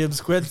 Don't say James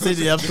Quinn said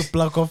you have to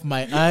pluck off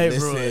my eye,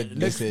 bro. Listen,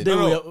 Next listen. day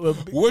No,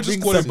 we're just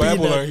being quoting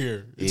Bible subpoenaed. out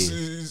here.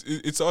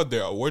 It's out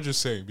there. We're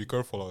just saying, be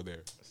careful out there.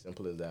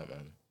 Simple as that,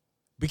 man.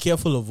 Be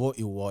careful of what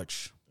you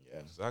watch.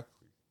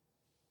 Exactly.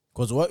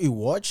 Because what you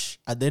watch,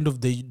 at the end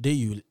of the day,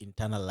 you will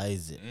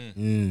internalize it.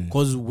 Mm.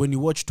 Because when you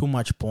watch too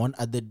much porn,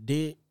 at the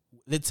day,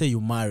 let's say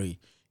you marry,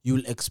 you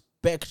will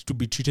expect to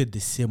be treated the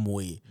same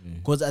way.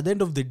 Because at the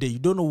end of the day, you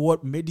don't know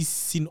what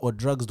medicine or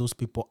drugs those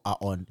people are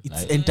on.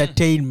 It's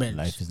entertainment.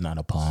 Life is not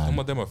a Some pawn.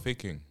 of them are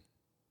faking.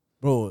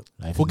 Bro,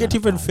 Life is forget not a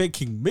even pawn.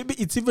 faking. Maybe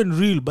it's even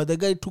real, but the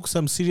guy took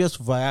some serious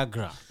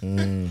Viagra.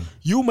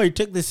 You might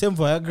take the same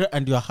Viagra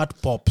and your heart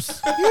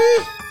pops.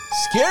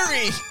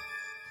 Scary.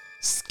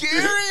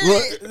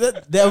 Scary. Bro,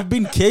 there have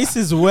been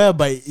cases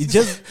whereby it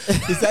just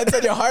Besides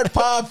that, your heart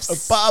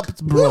pops.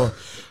 popped, bro.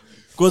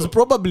 Because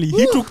probably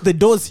he took the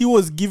dose he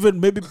was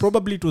given. Maybe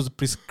probably it was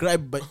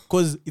prescribed, but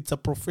because it's a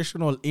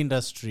professional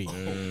industry,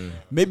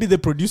 maybe the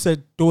producer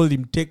told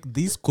him take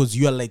this because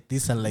you are like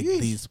this and like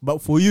this.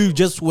 But for you, you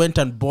just went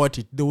and bought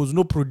it. There was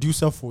no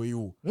producer for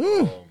you,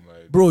 Oh my.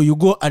 bro. You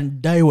go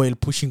and die while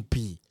pushing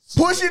P.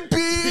 Pushing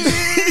P.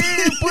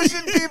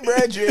 Pushing P,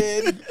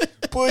 brethren.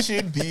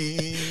 Pushing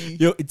P.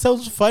 Yo, it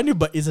sounds funny,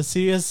 but it's a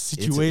serious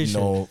situation.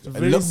 No, It's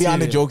very look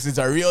beyond the serious. jokes. It's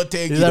a real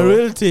thing. It's you a know.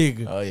 real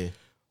thing. Oh yeah.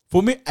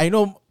 For me, I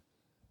know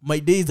my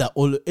days are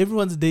all.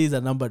 Everyone's days are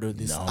numbered on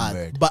this Numbered.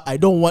 earth, but I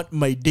don't want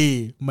my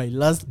day, my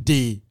last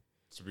day.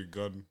 To be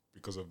gone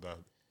because of that.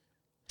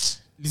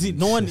 You see,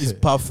 no one is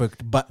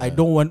perfect, but I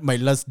don't want my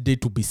last day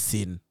to be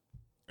sin.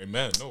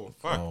 Amen. No,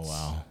 facts. Oh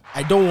wow.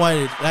 I don't want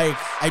it. Like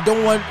I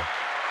don't want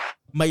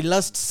my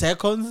last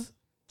seconds.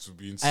 To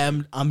be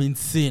insane. I'm in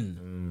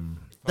sin.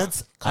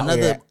 That's Can't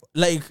another wear-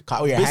 like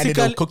Can't we handle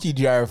basically. the cookie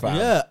jar, fam?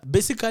 Yeah,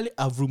 basically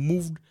I've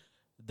removed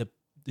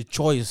the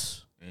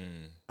choice.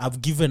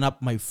 I've given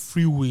up my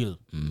free will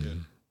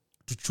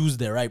to choose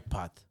the right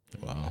path.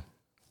 Wow.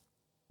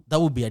 That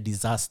would be a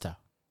disaster.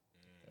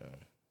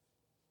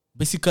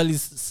 Basically,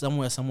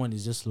 somewhere someone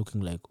is just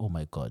looking like, oh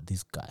my God,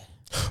 this guy.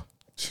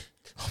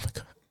 Oh my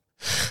God.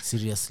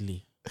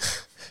 Seriously.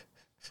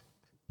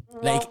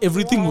 Like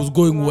everything was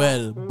going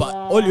well, but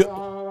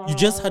all you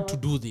just had to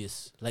do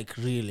this. Like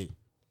really.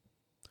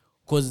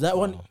 Because that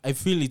one, I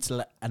feel it's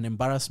like an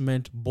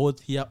embarrassment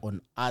both here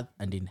on earth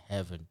and in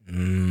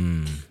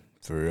heaven.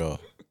 For real.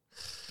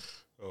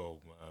 Oh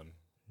man.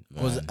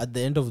 Because at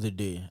the end of the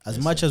day, as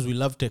much as we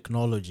love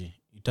technology,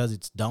 it has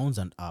its downs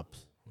and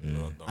ups.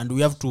 And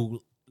we have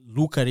to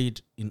look at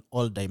it in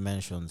all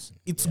dimensions.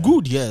 It's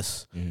good,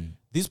 yes.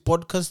 This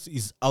podcast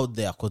is out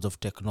there because of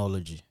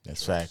technology.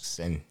 That's facts.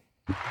 And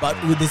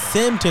But with the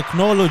same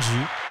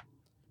technology,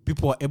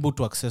 people are able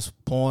to access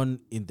porn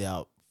in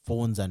their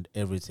phones and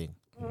everything.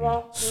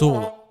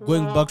 So,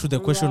 going back to the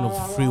question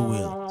of free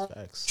will,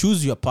 facts.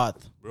 choose your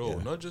path. Bro,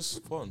 not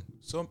just fun.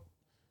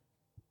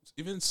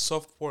 Even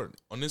soft porn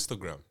on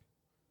Instagram.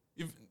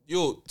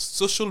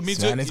 Social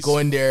media Man, it's is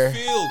going there.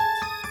 filled.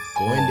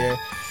 Go in there.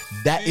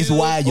 That is Filled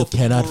why you of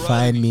cannot morality.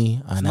 find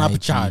me on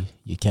Snapchat. IG.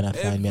 You cannot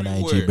find me on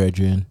Everywhere. IG,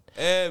 brethren.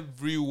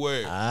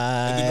 Everywhere.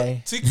 And then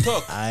I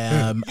TikTok.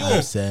 am Yo.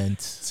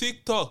 absent.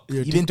 TikTok.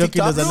 Even TikTok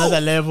TikTok, is bro.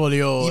 another level,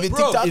 yo. Even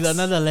Bro, TikTok is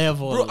another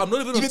level. Bro, I'm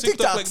not even on Even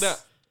TikTok TikToks. like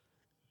that.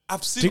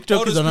 I've seen TikTok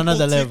all is these on people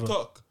another level.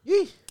 TikTok.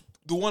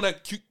 The one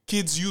that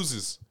kids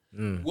uses.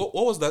 What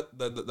was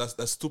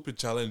that stupid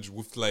challenge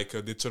with like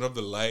they turn off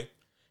the light?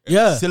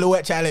 Yeah.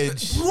 Silhouette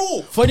challenge.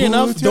 Bro, Funny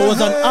enough, there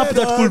was an app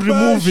that could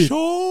remove it.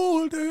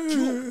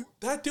 Shoulder.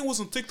 that thing was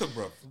on TikTok,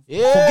 bro.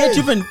 Yeah. Forget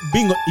even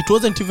being, it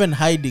wasn't even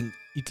hiding.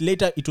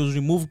 It was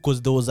removed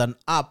because there was an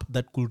app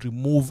that could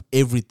remove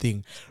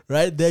everything.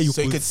 Right there, you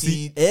So you could could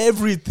see see-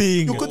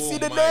 everything. You could see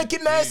the my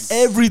nakedness.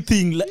 days.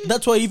 Everything. Like,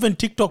 that's why even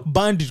TikTok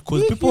banned it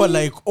because people were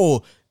like,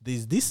 oh,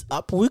 there's this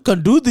app. We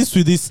can do this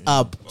with this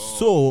app.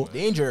 So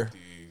Danger.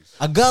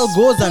 a girl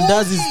goes and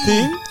does his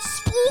thing.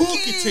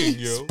 Spooky thing,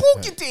 yo.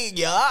 Spooky thing,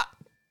 yeah.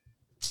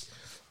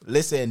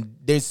 Listen,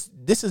 this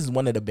is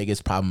one of the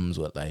biggest problems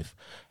with life.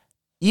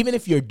 Even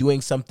if you're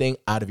doing something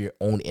out of your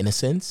own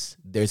innocence,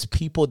 there's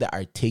people that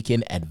are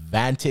taking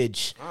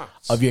advantage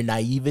of your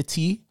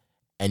naivety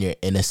and your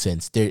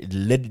innocence.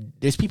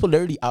 There's people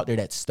literally out there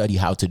that study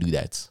how to do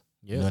that.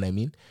 You know what I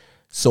mean?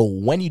 So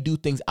when you do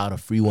things out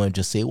of free will and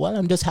just say, well,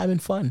 I'm just having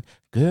fun.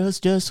 Girls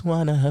just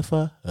want to have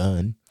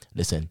fun.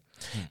 Listen,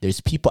 there's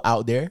people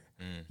out there,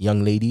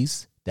 young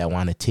ladies, that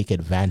want to take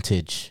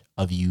advantage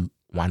of you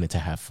wanting to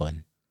have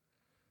fun.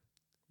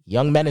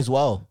 Young men as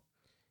well.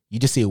 You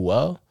just say,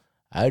 well,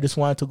 I just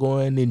want to go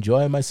and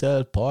enjoy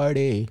myself,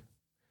 party.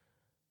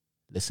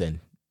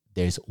 Listen,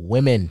 there's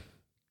women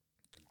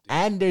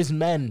and there's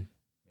men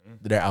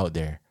that are out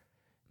there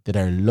that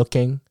are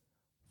looking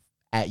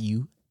at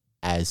you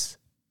as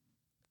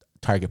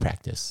target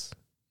practice.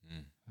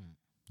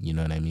 You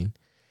know what I mean?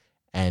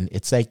 And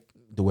it's like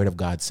the word of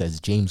God says,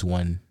 James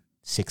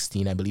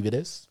 1:16, I believe it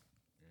is.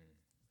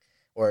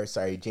 Or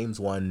sorry, James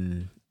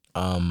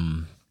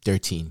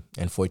 1:13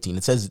 and 14.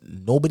 It says,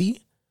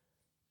 nobody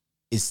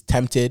is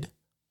tempted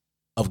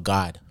of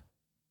God.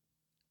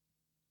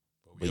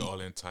 We're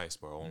all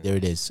enticed by our own. There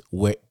it is.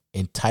 We're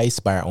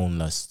enticed by our own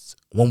lusts.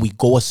 When we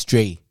go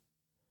astray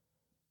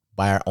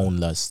by our own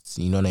lusts,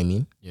 you know what I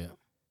mean? Yeah.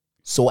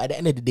 So at the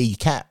end of the day, you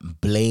can't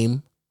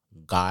blame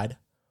God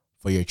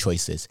for your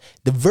choices.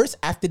 The verse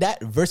after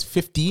that, verse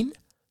 15,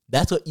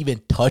 that's what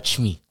even touched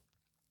me.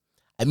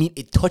 I mean,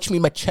 it touched me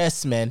in my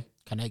chest, man.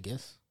 Can I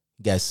guess?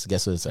 Guess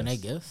what it says. Can I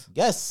guess?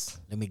 Guess.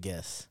 Let me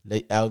guess.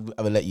 I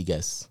will let you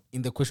guess.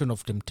 In the question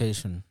of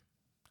temptation,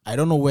 I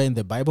don't know where in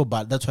the Bible,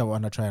 but that's why I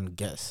want to try and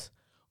guess.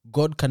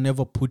 God can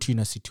never put you in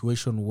a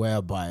situation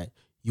whereby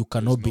you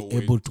cannot no be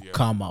way, able to yeah.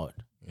 come out.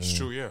 It's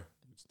true, yeah.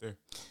 It's there.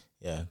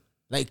 Yeah.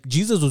 Like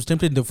Jesus was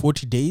tempted in the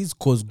 40 days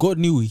because God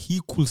knew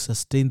he could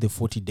sustain the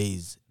 40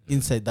 days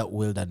inside that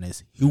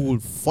wilderness. He will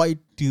fight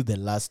till the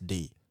last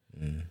day.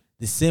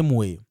 The same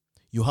way,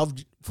 you have,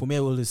 for me, I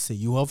always say,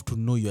 you have to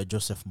know your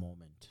Joseph moment.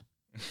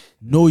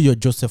 Know your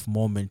Joseph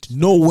moment.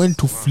 Know when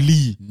to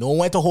flee. No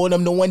one to hold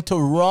them, no one to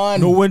run.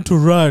 Know when to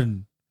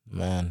run.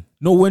 Man.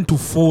 Know when to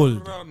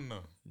fold. Run.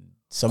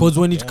 Because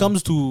when it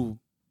comes to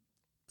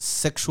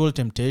sexual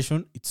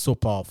temptation, it's so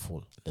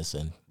powerful.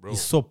 Listen. Bro,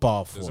 It's so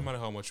powerful. doesn't matter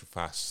how much you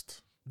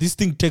fast. This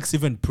thing takes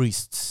even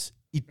priests.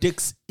 It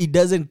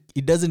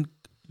doesn't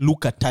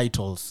look at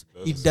titles.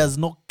 It does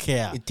not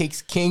care. It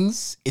takes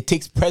kings, it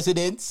takes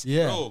presidents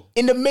Yeah. Bro,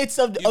 in the midst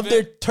of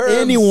their terms.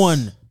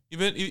 Anyone.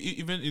 even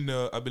in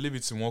I believe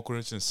it's in 1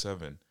 Corinthians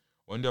 7,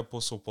 when the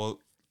Apostle Paul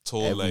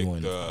told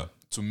Everyone,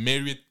 to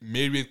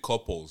married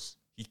couples,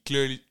 he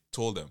clearly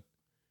told them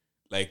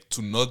like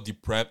to not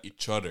deprive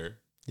each other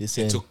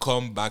Listen. and to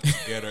come back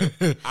together.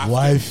 after-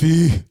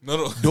 Wifey,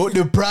 No. don't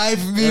deprive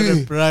me. Don't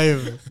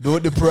deprive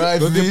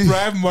Don't me.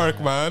 deprive Mark,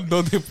 man.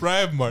 Don't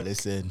deprive Mark.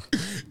 Listen,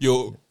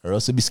 Yo, or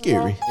else it'll be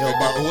scary.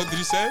 what did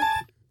he say?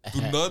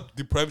 Do not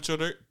deprive each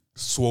other.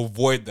 So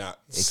avoid that.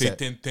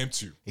 Satan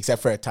tempts you.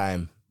 Except for a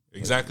time.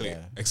 Exactly.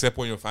 Yeah. Except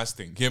when you're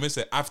fasting. He even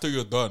said, after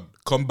you're done,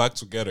 come back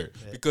together.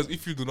 Because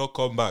if you do not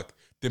come back,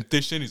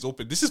 temptation is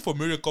open. This is for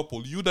married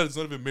couple. You that is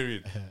not even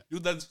married. You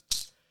that's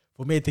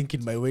For me, I think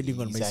in my wedding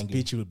on He's my angry.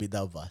 speech will be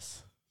that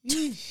verse.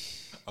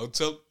 I'll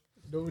tell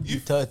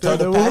if Tell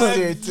the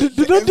pastor to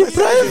Do not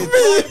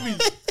deprive me.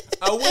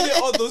 I waited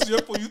all those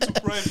years for you to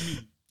bribe me.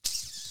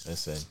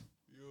 Listen.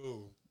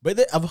 Yo. But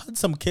then I've had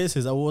some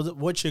cases. I was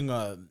watching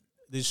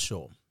this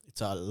show.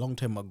 It's a long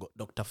time ago.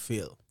 Dr.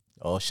 Phil.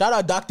 Oh, shout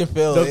out Dr.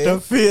 Phil. Dr.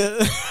 Phil.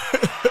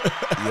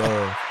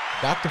 Yo,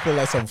 Dr. Phil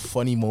has some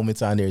funny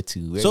moments on there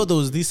too. So there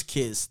was this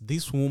case.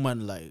 This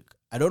woman, like,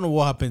 I don't know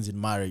what happens in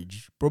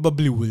marriage.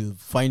 Probably will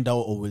find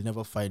out or will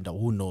never find out.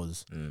 Who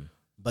knows?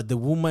 But the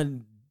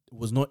woman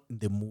was not in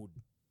the mood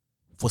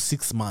for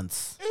 6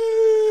 months.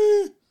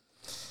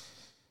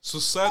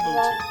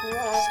 Suicidal.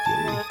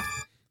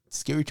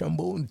 Scary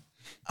trombone.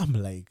 I'm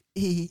like,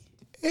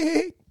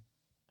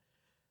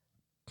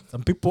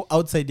 some people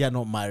outside they are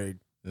not married.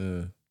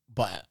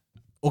 But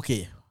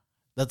okay,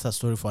 that's a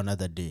story for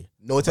another day.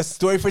 No, it's a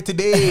story for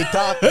today.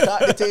 Talk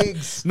the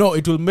things. No,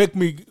 it will make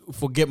me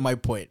forget my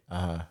point.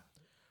 Uh-huh.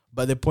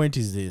 But the point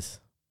is this: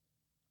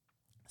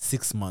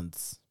 6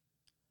 months.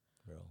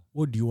 Bro,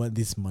 What do you want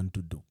this man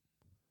to do?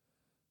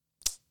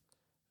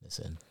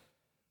 listen.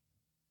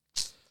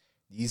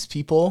 These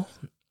people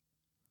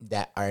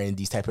that are in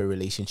these type of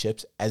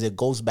relationships, as it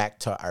goes back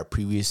to our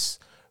previous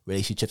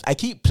relationships, I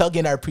keep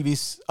plugging our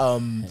previous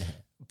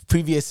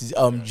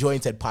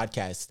joints and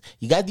podcasts.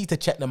 You guys need to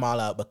check them all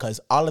out because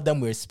all of them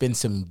will spin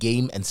some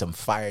game and some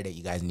fire that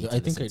you guys need to I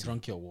think listen I to.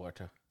 drank your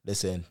water.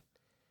 Listen.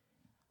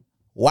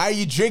 Why are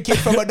you drinking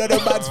from another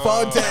man's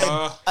fountain?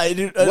 I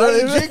didn't. Why are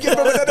you drinking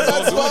from another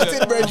man's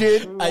fountain,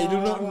 brethren? I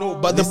do not know.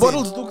 But Listen. the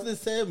bottles look the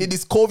same. In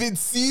this COVID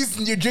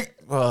season, you drink.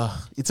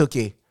 It's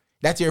okay.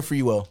 That's your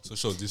free will.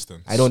 Social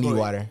distance. I don't need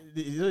water.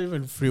 It's not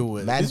even free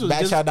will. Man This was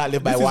shall just- not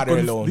live by this is water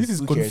alone. This is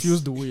Who cares?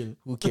 confused will.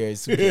 Who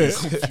cares? Who cares?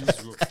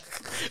 Confused, bro.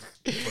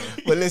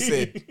 But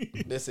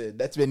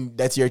listen.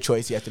 That's your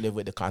choice. You have to live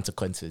with the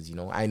consequences. You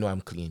know. I know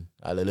I'm clean.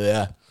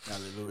 Hallelujah.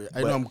 Hallelujah.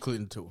 I know I'm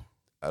clean too.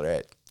 All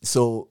right.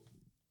 So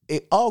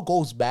it all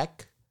goes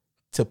back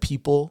to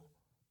people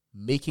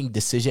making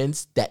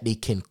decisions that they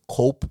can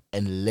cope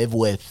and live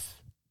with.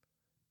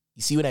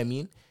 You see what I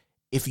mean?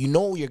 If you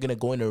know you're gonna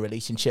go in a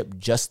relationship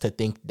just to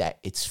think that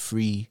it's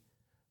free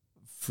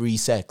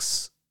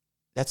sex,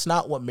 that's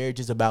not what marriage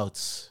is about.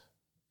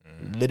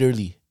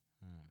 Literally.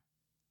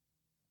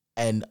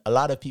 And a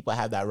lot of people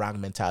have that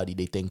wrong mentality.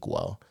 They think,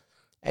 well,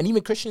 and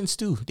even Christians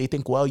too, they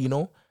think, well, you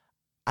know,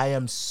 I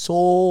am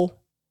so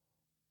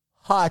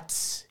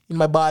hot in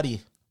my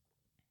body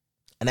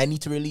and I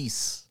need to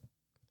release.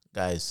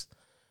 Guys,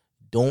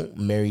 don't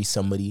marry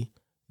somebody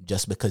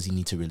just because you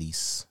need to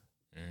release.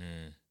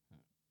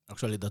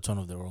 Actually, that's one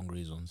of the wrong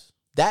reasons.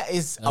 That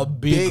is A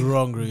big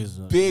wrong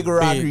reason. big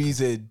wrong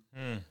reason.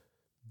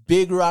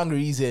 Big wrong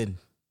reason.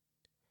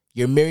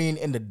 You're marrying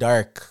in the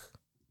dark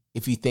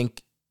if you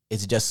think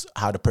it's just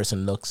how the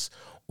person looks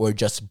or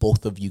just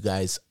both of you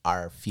guys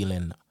are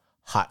feeling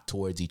hot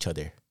towards each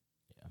other.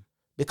 Yeah.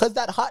 Because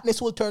that hotness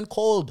will turn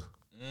cold.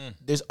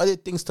 There's other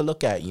things to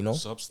look at, you know?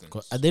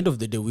 Substance. At the end of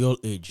the day, we all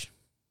age.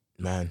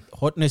 Man,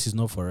 Hotness is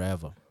not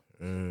forever.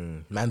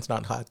 man's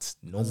not hot.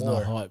 No It's more.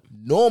 not hot.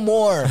 No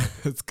more.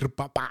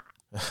 Skripapa.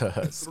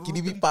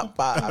 Skitty bee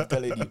papa. I'm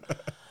telling you.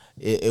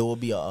 It will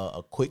be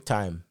a quick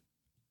time.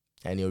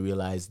 And you'll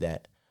realize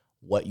that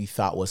what you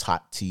thought was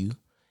hot to you.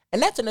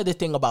 And that's another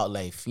thing about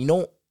life. You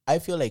know, I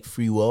feel like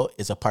free will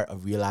is a part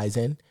of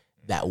realizing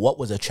that what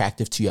was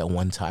attractive to you at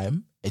one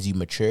time, as you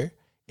mature,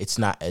 it's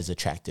not as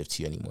attractive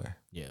to you anymore.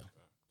 Yeah.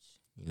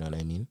 You know what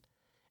I mean?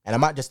 And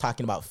I'm not just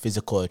talking about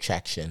physical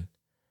attraction,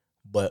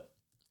 but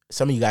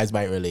some of you guys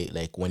might relate.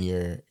 Like when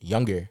you're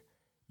younger,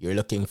 you're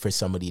looking for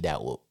somebody that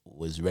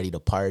was ready to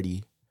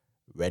party,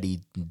 ready,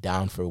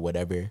 down for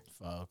whatever.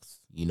 Facts.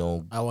 You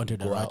know, I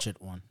wanted a go out.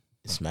 ratchet one.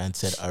 This man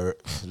said,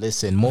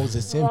 listen,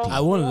 Moses Simpy. I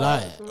won't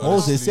lie.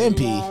 Moses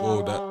Simpy.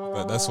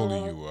 Oh, that's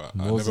only you. I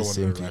never Moses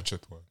wanted Simpy. a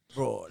ratchet one.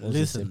 Bro, Moses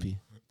listen. Simpy.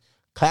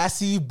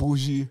 Classy,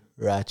 bougie,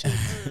 ratchet.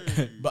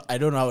 But I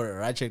don't know how a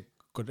ratchet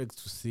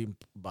connects to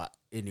simp. But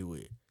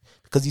anyway.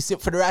 Because you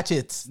simp for the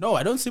ratchets. No,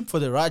 I don't simp for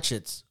the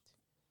ratchets.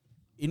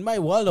 In my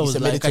world, I was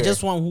like, I military.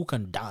 just want who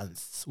can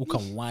dance, who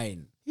can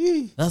whine.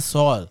 That's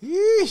all.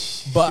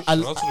 Yeesh. But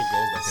And also the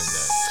girls that can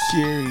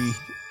dance. Scary.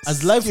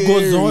 as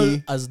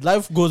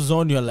life goes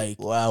on, you're like,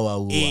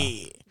 Wow.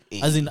 hey.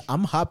 As in,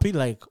 I'm happy.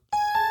 Like,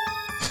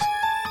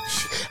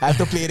 I have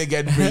to play it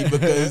again, Bree,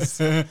 because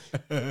Scary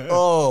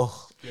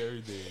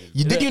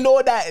days. did you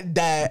know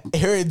that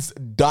Herod's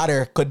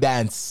daughter could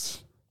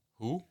dance?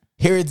 Who?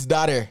 Herod's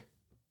daughter.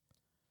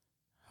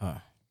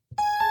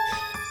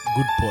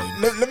 good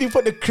point. Let me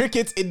put the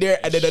crickets in there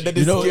and then that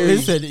You is know, scary.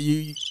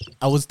 listen,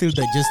 I was still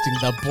digesting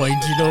that point.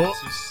 You know.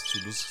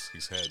 To lose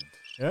his head.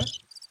 Yeah.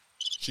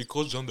 She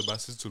caused John the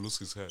Baptist to lose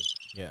his head.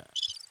 Yeah.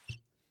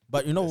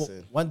 But you know,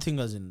 Listen. one thing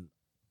as in,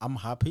 I'm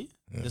happy.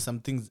 There's some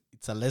things,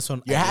 it's a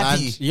lesson. You're I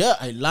happy? learned. Yeah,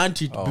 I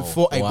learned it Oh,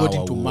 before I got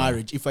wow, into wow.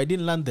 marriage. If I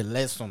didn't learn the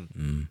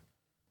lesson,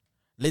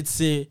 let's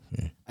say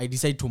I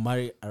decide to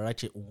marry a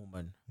ratchet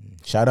woman.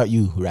 Shout out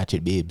you,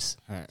 ratchet babes.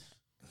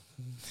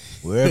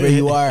 Wherever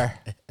you are.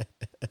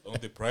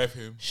 Don't deprive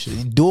him.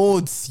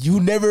 Don't. You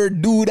never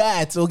do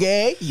that,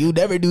 okay? You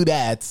never do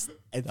that.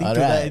 I think All to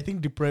that, right. I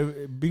think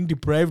being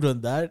deprived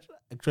on that,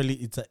 actually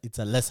it's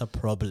a lesser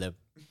problem.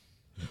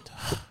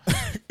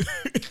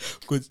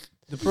 Because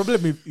the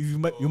problem is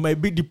you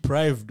might be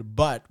deprived,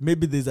 but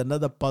maybe there's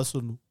another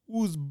person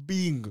who's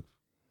being.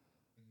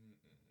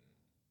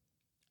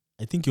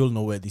 I think you all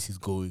know where this is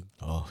going.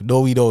 Oh,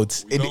 no, we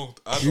don't. We don't.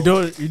 I You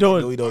don't.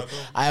 don't. No, we don't.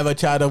 I am a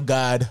child of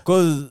God.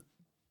 Because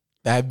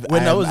I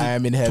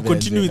am in heaven. to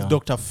continue right with now.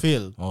 Dr.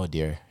 Phil, Oh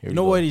dear. Here you we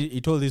know go. what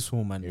he told this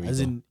woman? Here we As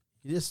go. in,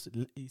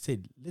 he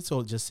said, let's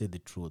all just say the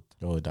truth.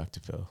 Oh,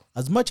 Dr. Phil.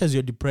 As much as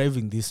you're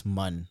depriving this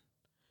man,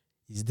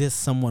 is there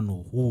someone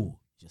who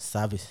you're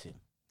servicing?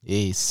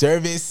 Hey,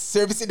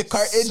 servicing the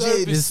car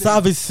engine. The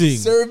servicing.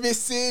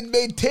 Servicing,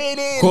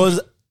 maintaining. Because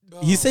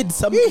he said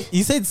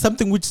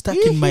something which stuck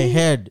in my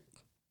head.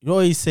 You know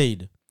what he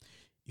said?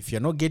 If you're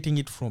not getting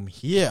it from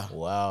here,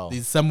 Wow.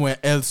 there's somewhere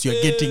else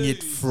you're getting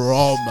it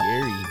from.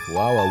 Scary.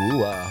 Wow, woo,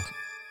 wow.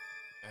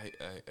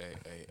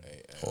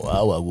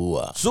 Wow, woo,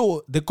 wow.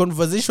 So the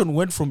conversation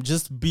went from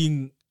just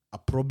being a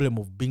problem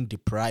of being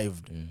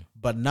deprived,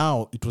 but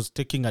now it was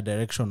taking a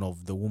direction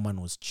of the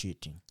woman was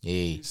cheating.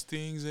 Hey. These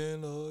things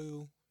ain't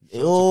loyal.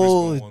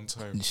 Oh, One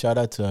time. shout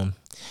out to him.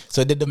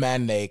 So did the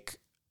man like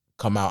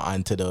come out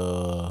onto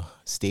the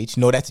stage?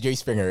 No, that's Jerry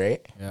Springer,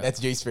 right? Yeah. That's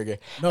Jerry Springer.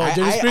 No,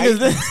 Jerry Springer's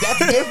there. That's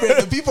different.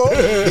 The people,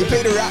 they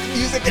play the rap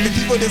music and the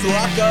people just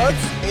walk out.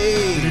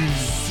 Hey,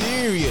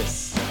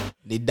 serious.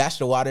 They dash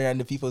the water on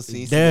the people's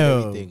faces and Damn.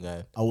 everything,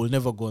 man. I will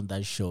never go on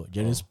that show.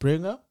 Jerry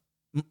Springer?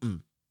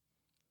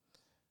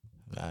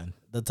 Man.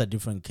 That's a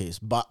different case.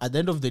 But at the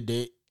end of the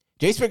day,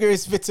 Jerry Springer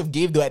is fits of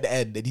game though at the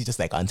end. And he's just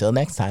like, until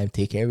next time,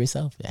 take care of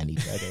yourself and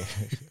each other.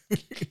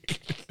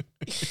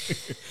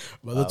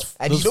 but those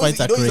And he knows, fights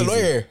are he's crazy. a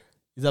lawyer.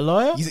 He's a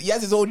lawyer? He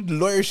has his own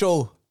lawyer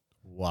show.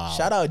 Wow.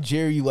 Shout out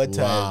Jerry one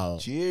time. Wow.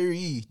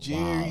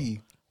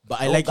 Jerry.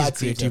 But I hope like his God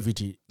saves him.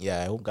 creativity.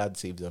 Yeah, I hope God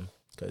saves them.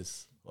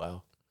 Because,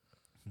 wow.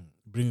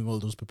 Bringing all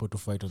those people to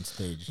fight on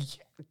stage.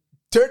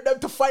 Turn them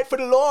to fight for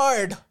the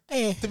Lord.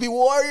 To be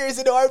warriors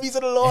in the armies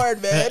of the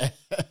Lord, man.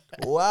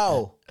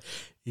 Wow.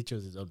 He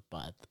chose his own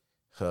path.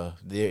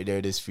 There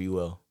it is, free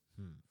will.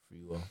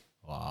 Free will.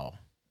 Wow.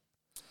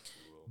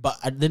 But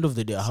at the end of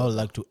the day, how I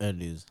like to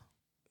end is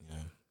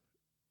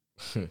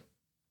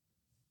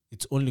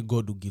it's only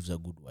God who gives a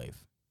good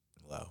wife.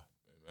 Wow.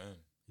 Amen.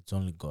 It's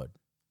only God.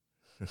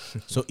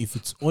 So if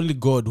it's only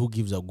God who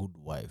gives a good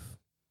wife,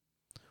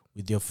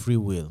 with your free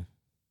will,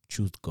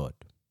 choose God.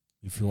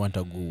 If you want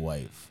a good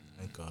wife.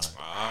 My God.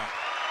 Ah.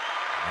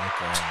 My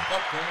God.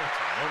 Stop one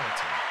more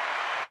time.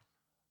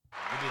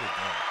 We did it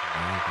again.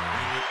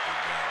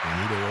 We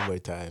need it one more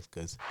time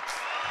because,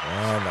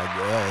 oh my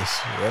gosh,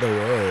 what a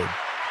word.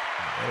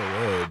 What a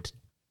word.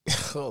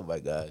 Oh my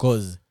God.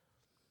 Because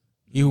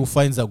he who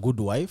finds a good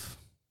wife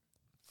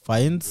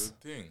finds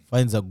Good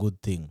thing. a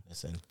good thing.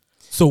 Listen.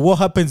 So what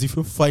happens if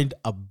you find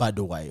a bad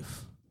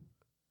wife?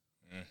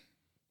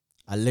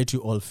 I'll let you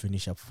all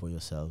finish up for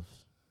yourselves.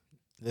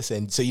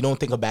 Listen, so you don't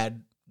think a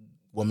bad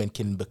woman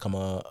can become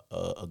a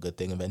good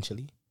thing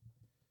eventually?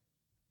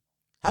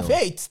 Have No.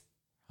 faith.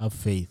 Have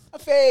faith.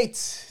 Have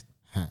faith.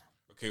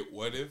 Okay,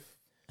 what if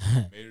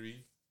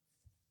marry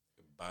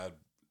a bad?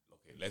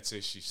 Okay, let's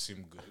say she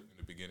seemed good in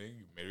the beginning.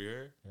 You marry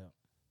her,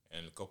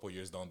 and a couple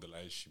years down the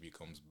line, she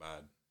becomes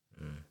bad.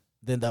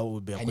 Then that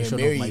would be a And you're question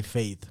of my married.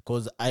 faith.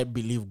 Because I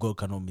believe God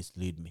cannot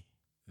mislead me.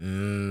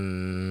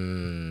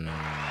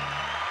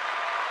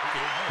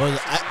 Okay, Because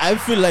I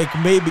feel like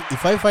maybe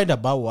if I find a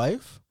bad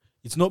wife,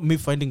 it's not me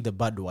finding the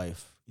bad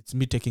wife. It's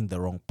me taking the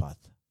wrong path.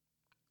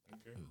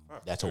 okay. Ah,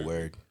 That's a fair.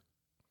 word.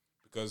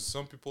 Because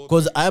some people.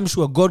 Because I am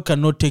sure God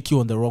cannot take you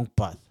on the wrong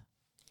path.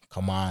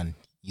 Come on.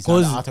 He's not the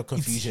Because author of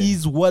it's confusion.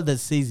 his word that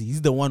says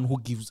he's the one who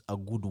gives a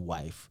good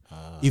wife.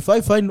 If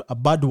I find a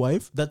bad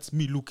wife, that's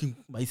me looking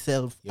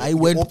myself. You- I you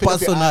went open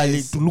up your personally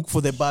eyes. to look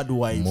for the bad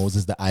wife.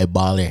 Moses the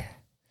eyeballer.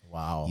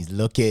 Wow. He's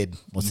looking.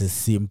 Moses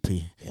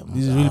Simpy.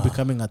 This is really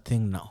becoming a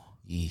thing now.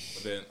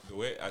 But then the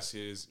way I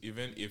see it is,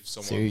 even if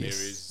someone Serious.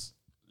 marries,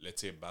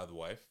 let's say, a bad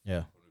wife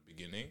Yeah. from the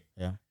beginning,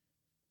 Yeah.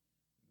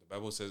 the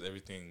Bible says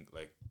everything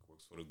like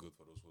works for the good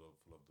for those who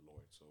love the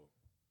Lord. So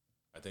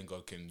I think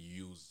God can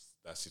use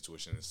that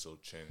situation and still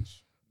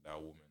change that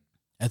woman.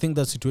 I think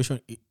that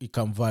situation, it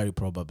can vary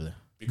probably.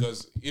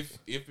 Because if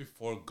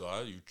before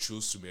God you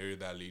choose to marry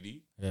that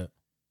lady, Yeah.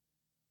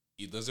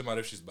 it doesn't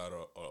matter if she's bad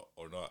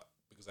or not.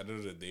 Because at the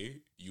end of the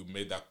day, you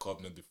made that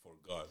covenant before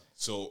God.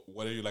 So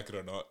whether you like it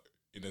or not,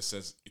 in a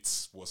sense,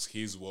 it was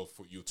His will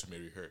for you to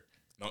marry her.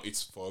 Now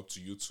it's for up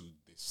to you to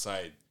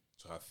decide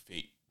to have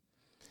faith.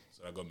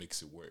 So that God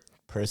makes it work.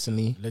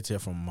 Personally, Let's hear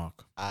from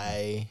Mark.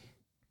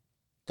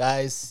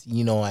 guys,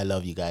 you know I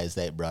love you guys,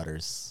 like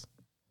brothers.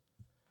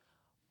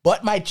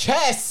 But my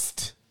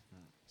chest,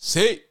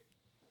 Say,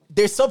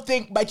 there's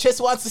something my chest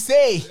wants to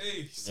say.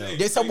 say,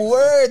 There's some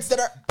words that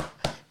are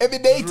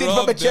emanating from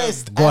Drop my them.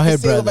 chest. Go I have to ahead,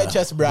 say it with brother. my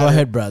chest, Go brother.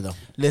 ahead, brother.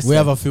 Listen. We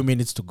have a few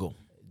minutes to go.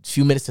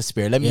 Few minutes to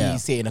spare. Let me Yeah.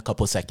 say in a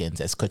couple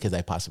seconds, as quick as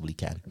I possibly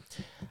can.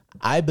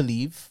 I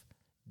believe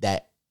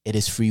that it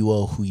is free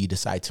will who you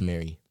decide to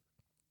marry.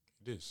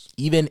 It is.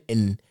 Even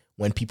in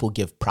when people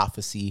give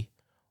prophecy,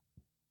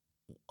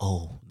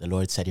 oh, the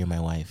Lord said you're my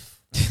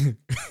wife.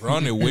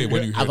 Run away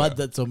when you hear I've had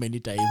that. that so many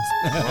times.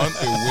 Run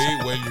away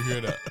when you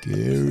hear that.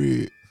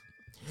 Gary.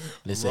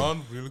 Listen,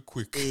 Run really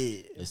quick.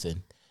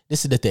 listen.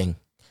 This is the thing.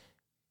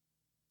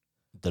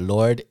 The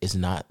Lord is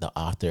not the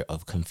author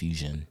of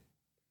confusion.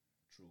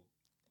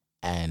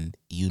 And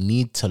you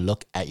need to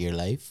look at your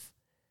life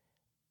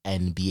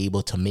and be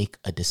able to make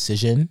a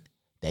decision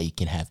that you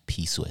can have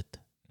peace with.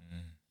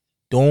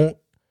 Don't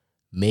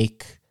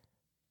make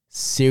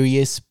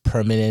serious,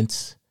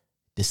 permanent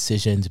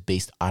decisions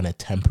based on a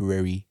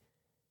temporary.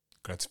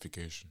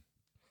 Gratification.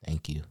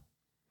 Thank you.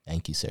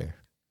 Thank you, sir.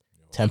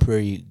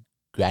 Temporary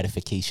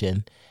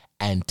gratification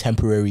and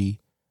temporary,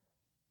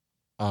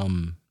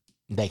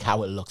 like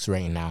how it looks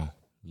right now.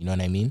 You know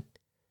what I mean?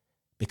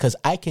 Because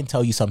I can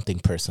tell you something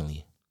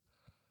personally.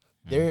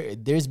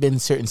 There's been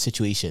certain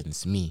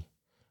situations, me,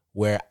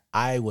 where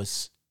I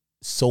was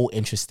so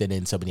interested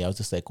in somebody. I was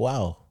just like,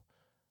 wow,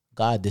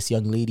 God, this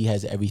young lady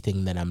has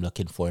everything that I'm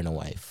looking for in a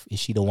wife. Is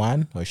she the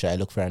one, or should I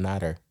look for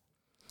another?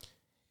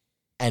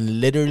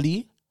 And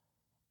literally,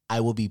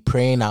 I will be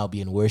praying, I'll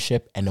be in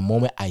worship, and the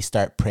moment I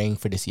start praying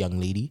for this young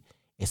lady,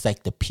 it's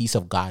like the peace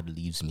of God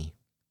leaves me.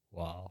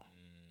 Wow.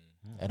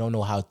 I don't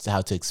know how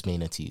to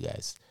explain it to you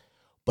guys.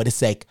 But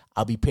it's like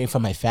I'll be praying for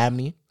my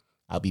family,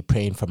 I'll be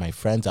praying for my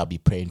friends, I'll be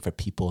praying for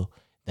people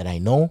that I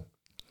know.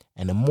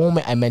 And the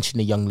moment I mention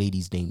the young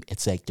lady's name,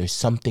 it's like there's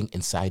something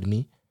inside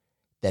me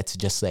that's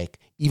just like,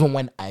 even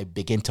when I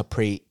begin to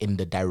pray in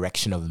the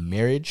direction of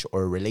marriage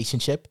or a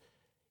relationship,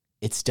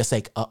 it's just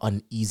like an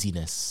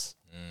uneasiness.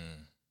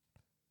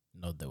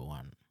 Not the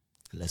one.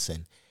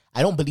 Listen,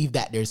 I don't believe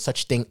that there's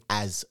such thing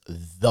as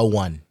the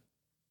one.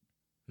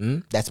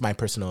 That's my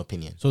personal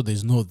opinion. So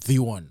there's no the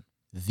one.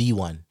 The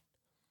one,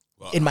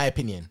 Well, in my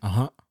opinion.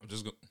 Uh-huh. I'm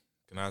just going.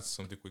 Can I add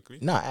something quickly?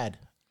 No, add.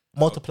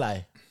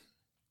 Multiply.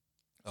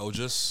 I would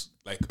just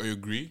like I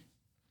agree,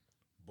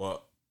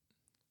 but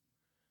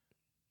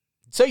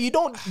So you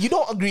don't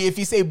agree if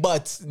you say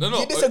but.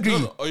 You disagree.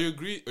 No. I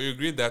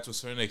agree that to a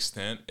certain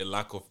extent, a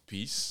lack of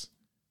peace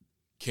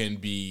can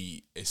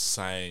be a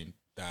sign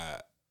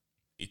that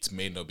it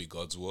may not be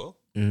God's will.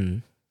 Mm-hmm.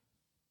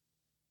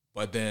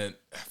 But then,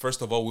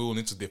 first of all, we will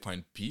need to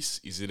define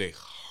peace. Is it a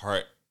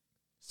heart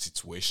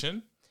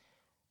situation,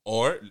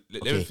 or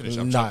let me finish?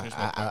 I'm trying to finish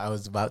my point. I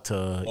was about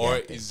to. Or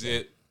yeah, is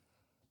it,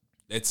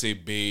 let's say,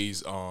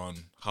 based on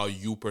how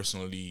you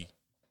personally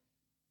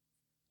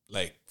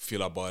like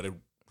feel about it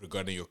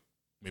regarding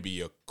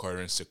your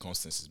current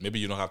circumstances? Maybe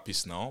you don't have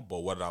peace now, but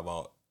what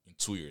about in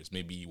 2 years?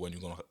 Maybe when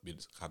you're gonna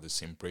have the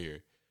same prayer,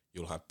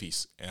 you'll have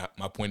peace. And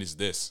my point is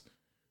this: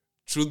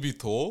 truth be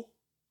told,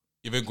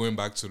 even going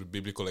back to the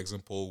biblical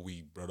example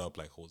we brought up,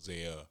 like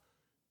Hosea,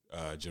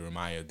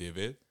 Jeremiah,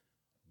 David,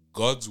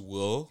 God's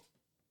will,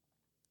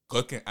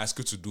 God can ask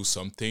you to do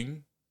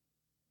something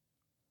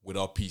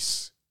without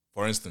peace.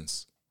 For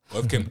instance,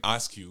 God can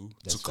ask you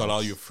to call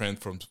out your friend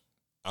from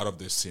out of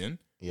their sin,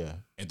 yeah.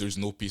 and there's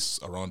no peace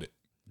around it.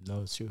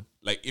 No, it's true.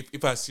 Like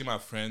if I see my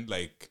friend,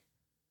 like,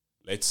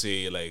 let's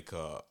say, like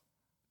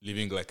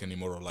living like an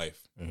immoral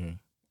life, Mm-hmm.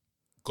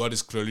 God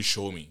is clearly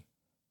showing me.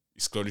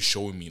 He's clearly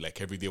showing me,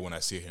 like, every day when I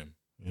see him.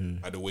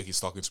 By the way he's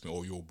talking to me,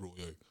 oh, yo, bro,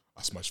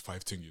 I smashed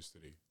 5 things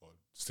yesterday, or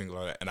things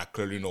like that. And I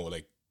clearly know,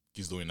 like,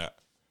 he's doing that.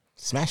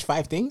 Smash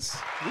 5 things.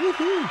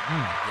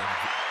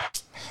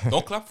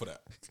 Don't clap for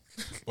that.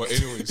 But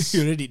anyways,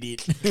 You already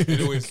did.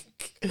 anyways,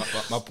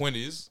 my point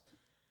is,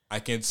 I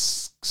can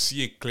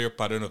see a clear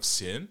pattern of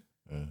sin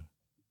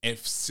and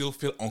still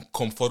feel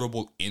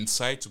uncomfortable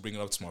inside to bring it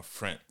up to my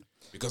friend,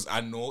 because I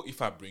know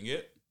if I bring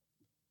it,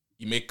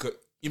 you make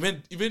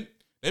even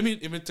let me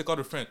even take out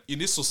a friend in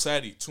this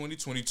society,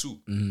 2022.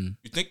 You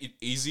think it's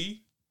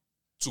easy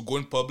to go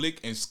in public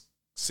and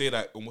say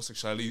that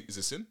homosexuality is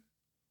a sin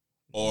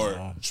or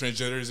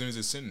transgenderism is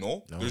a sin?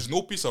 No, there's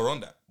no peace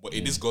around that. But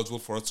it is God's will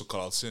for us to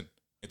call out sin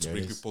and to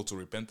bring people to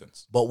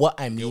repentance. But what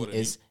I mean what I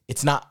is,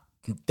 it's not.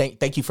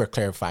 Thank you for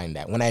clarifying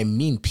that. When I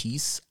mean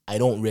peace, I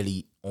don't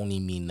really only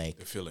mean like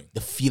The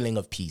feeling.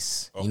 of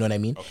peace. You know what I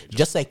mean? Okay,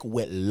 just like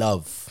with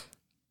love,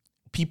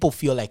 people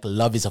feel like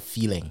love is a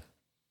feeling.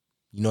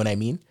 You know what I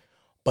mean?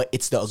 But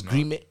it's the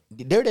agreement.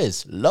 There it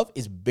is. Love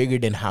is bigger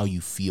than how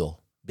you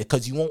feel,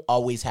 because you won't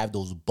always have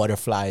those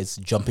butterflies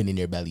jumping in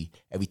your belly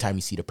every time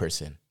you see the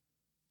person.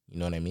 You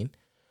know what I mean?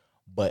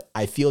 But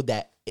I feel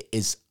that it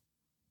is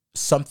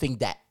something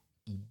that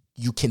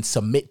you can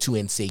submit to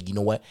and say, you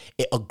know what?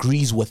 It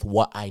agrees with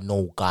what I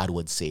know God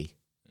would say.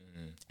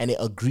 And it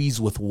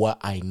agrees with what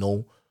I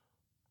know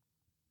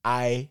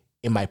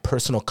in my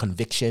personal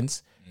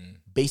convictions,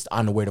 based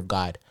on the word of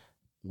God,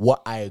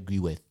 what I agree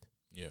with.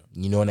 Yeah.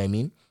 You know what I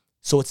mean?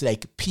 So it's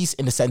like peace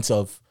in the sense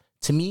of,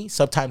 to me,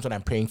 sometimes when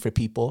I'm praying for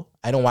people,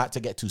 I don't want to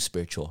get too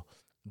spiritual,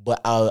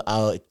 but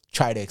I'll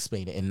try to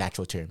explain it in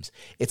natural terms.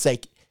 It's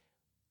like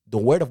the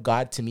word of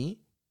God to me,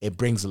 it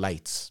brings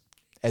lights.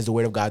 As the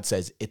word of God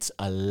says, it's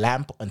a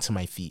lamp unto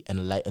my feet and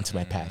a light unto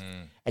my path.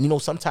 And you know,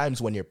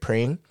 sometimes when you're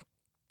praying,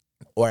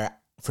 or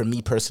for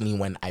me personally,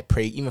 when I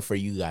pray, even for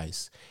you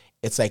guys,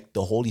 it's like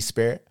the Holy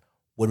Spirit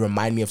would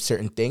remind me of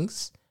certain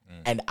things,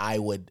 and I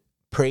would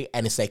pray,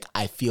 and it's like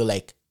I feel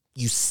like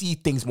you see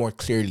things more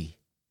clearly.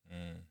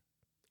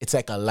 It's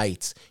like a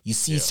light. You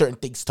see certain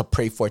things to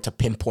pray for, to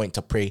pinpoint,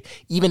 to pray.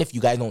 Even if you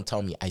guys don't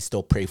tell me, I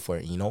still pray for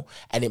it, you know?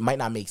 And it might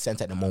not make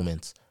sense at the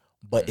moment,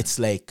 but it's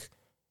like,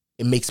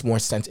 it makes more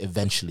sense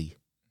eventually.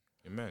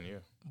 Amen, yeah.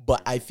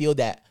 But I feel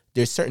that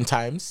there's certain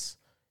times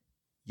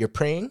you're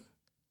praying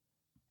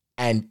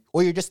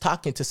or you're just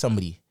talking to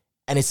somebody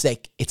and it's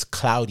like, it's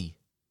cloudy.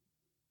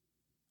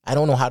 I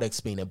don't know how to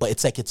explain it, but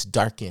it's like it's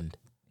darkened.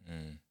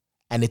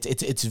 And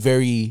it's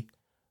very,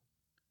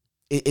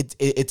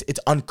 it's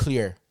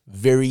unclear,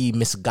 very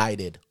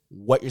misguided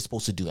what you're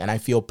supposed to do. And I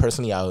feel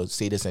personally, I'll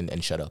say this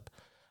and shut up.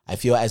 I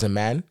feel as a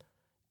man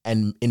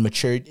and in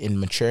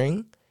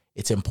maturing,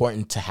 it's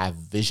important to have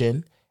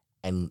vision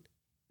and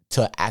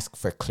to ask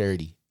for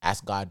clarity.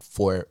 Ask God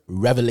for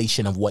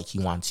revelation of what he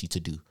wants you to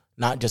do.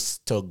 Not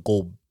just to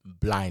go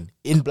blind.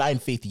 In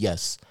blind faith,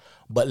 yes.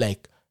 But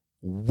like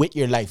with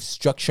your life,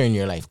 structuring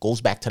your life goes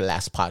back to the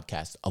last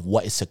podcast of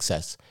what is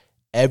success.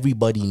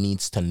 Everybody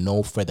needs to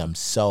know for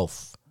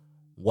themselves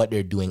what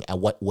they're doing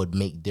and what would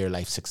make their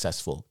life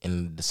successful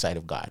in the sight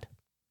of God.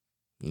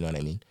 You know what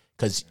I mean?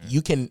 Because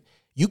you can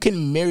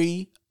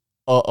marry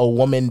a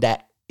woman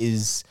that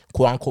is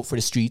quote unquote for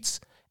the streets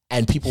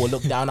and people will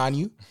look down on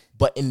you.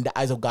 But in the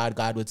eyes of God,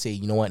 God would say,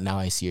 you know what? Now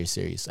I see you're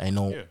serious. I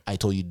know I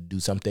told you to do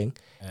something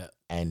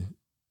and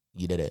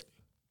you did it.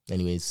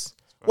 Anyways,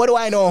 what do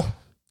I know?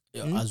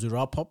 As we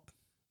wrap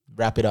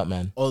it up,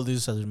 man. All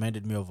this has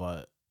reminded me of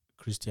a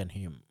Christian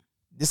hymn.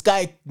 This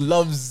guy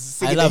loves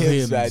singing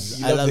hymns.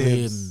 I love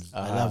hymns.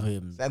 I love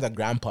hymns. That's a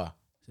grandpa.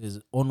 It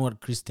says, onward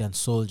Christian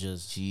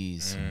soldiers.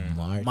 Jeez.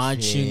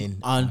 Marching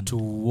unto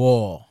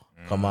war.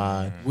 Come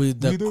on. With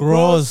the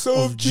cross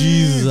of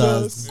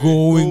Jesus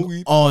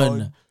going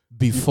on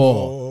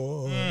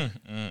before.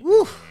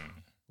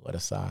 What a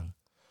song.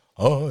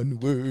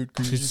 Onward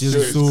Christian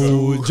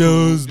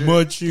soldiers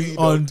marching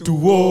unto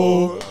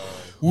war.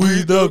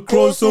 With the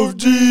cross of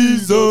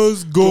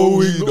Jesus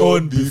going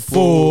on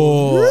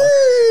before.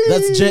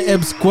 That's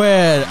JM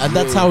Squared, and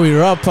that's how we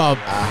wrap up.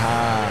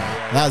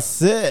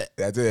 That's it.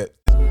 That's it.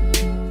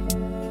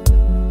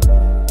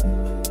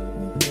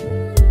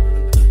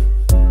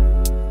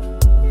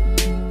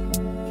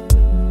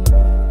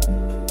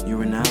 You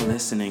are now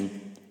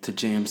listening to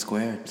JM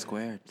Squared.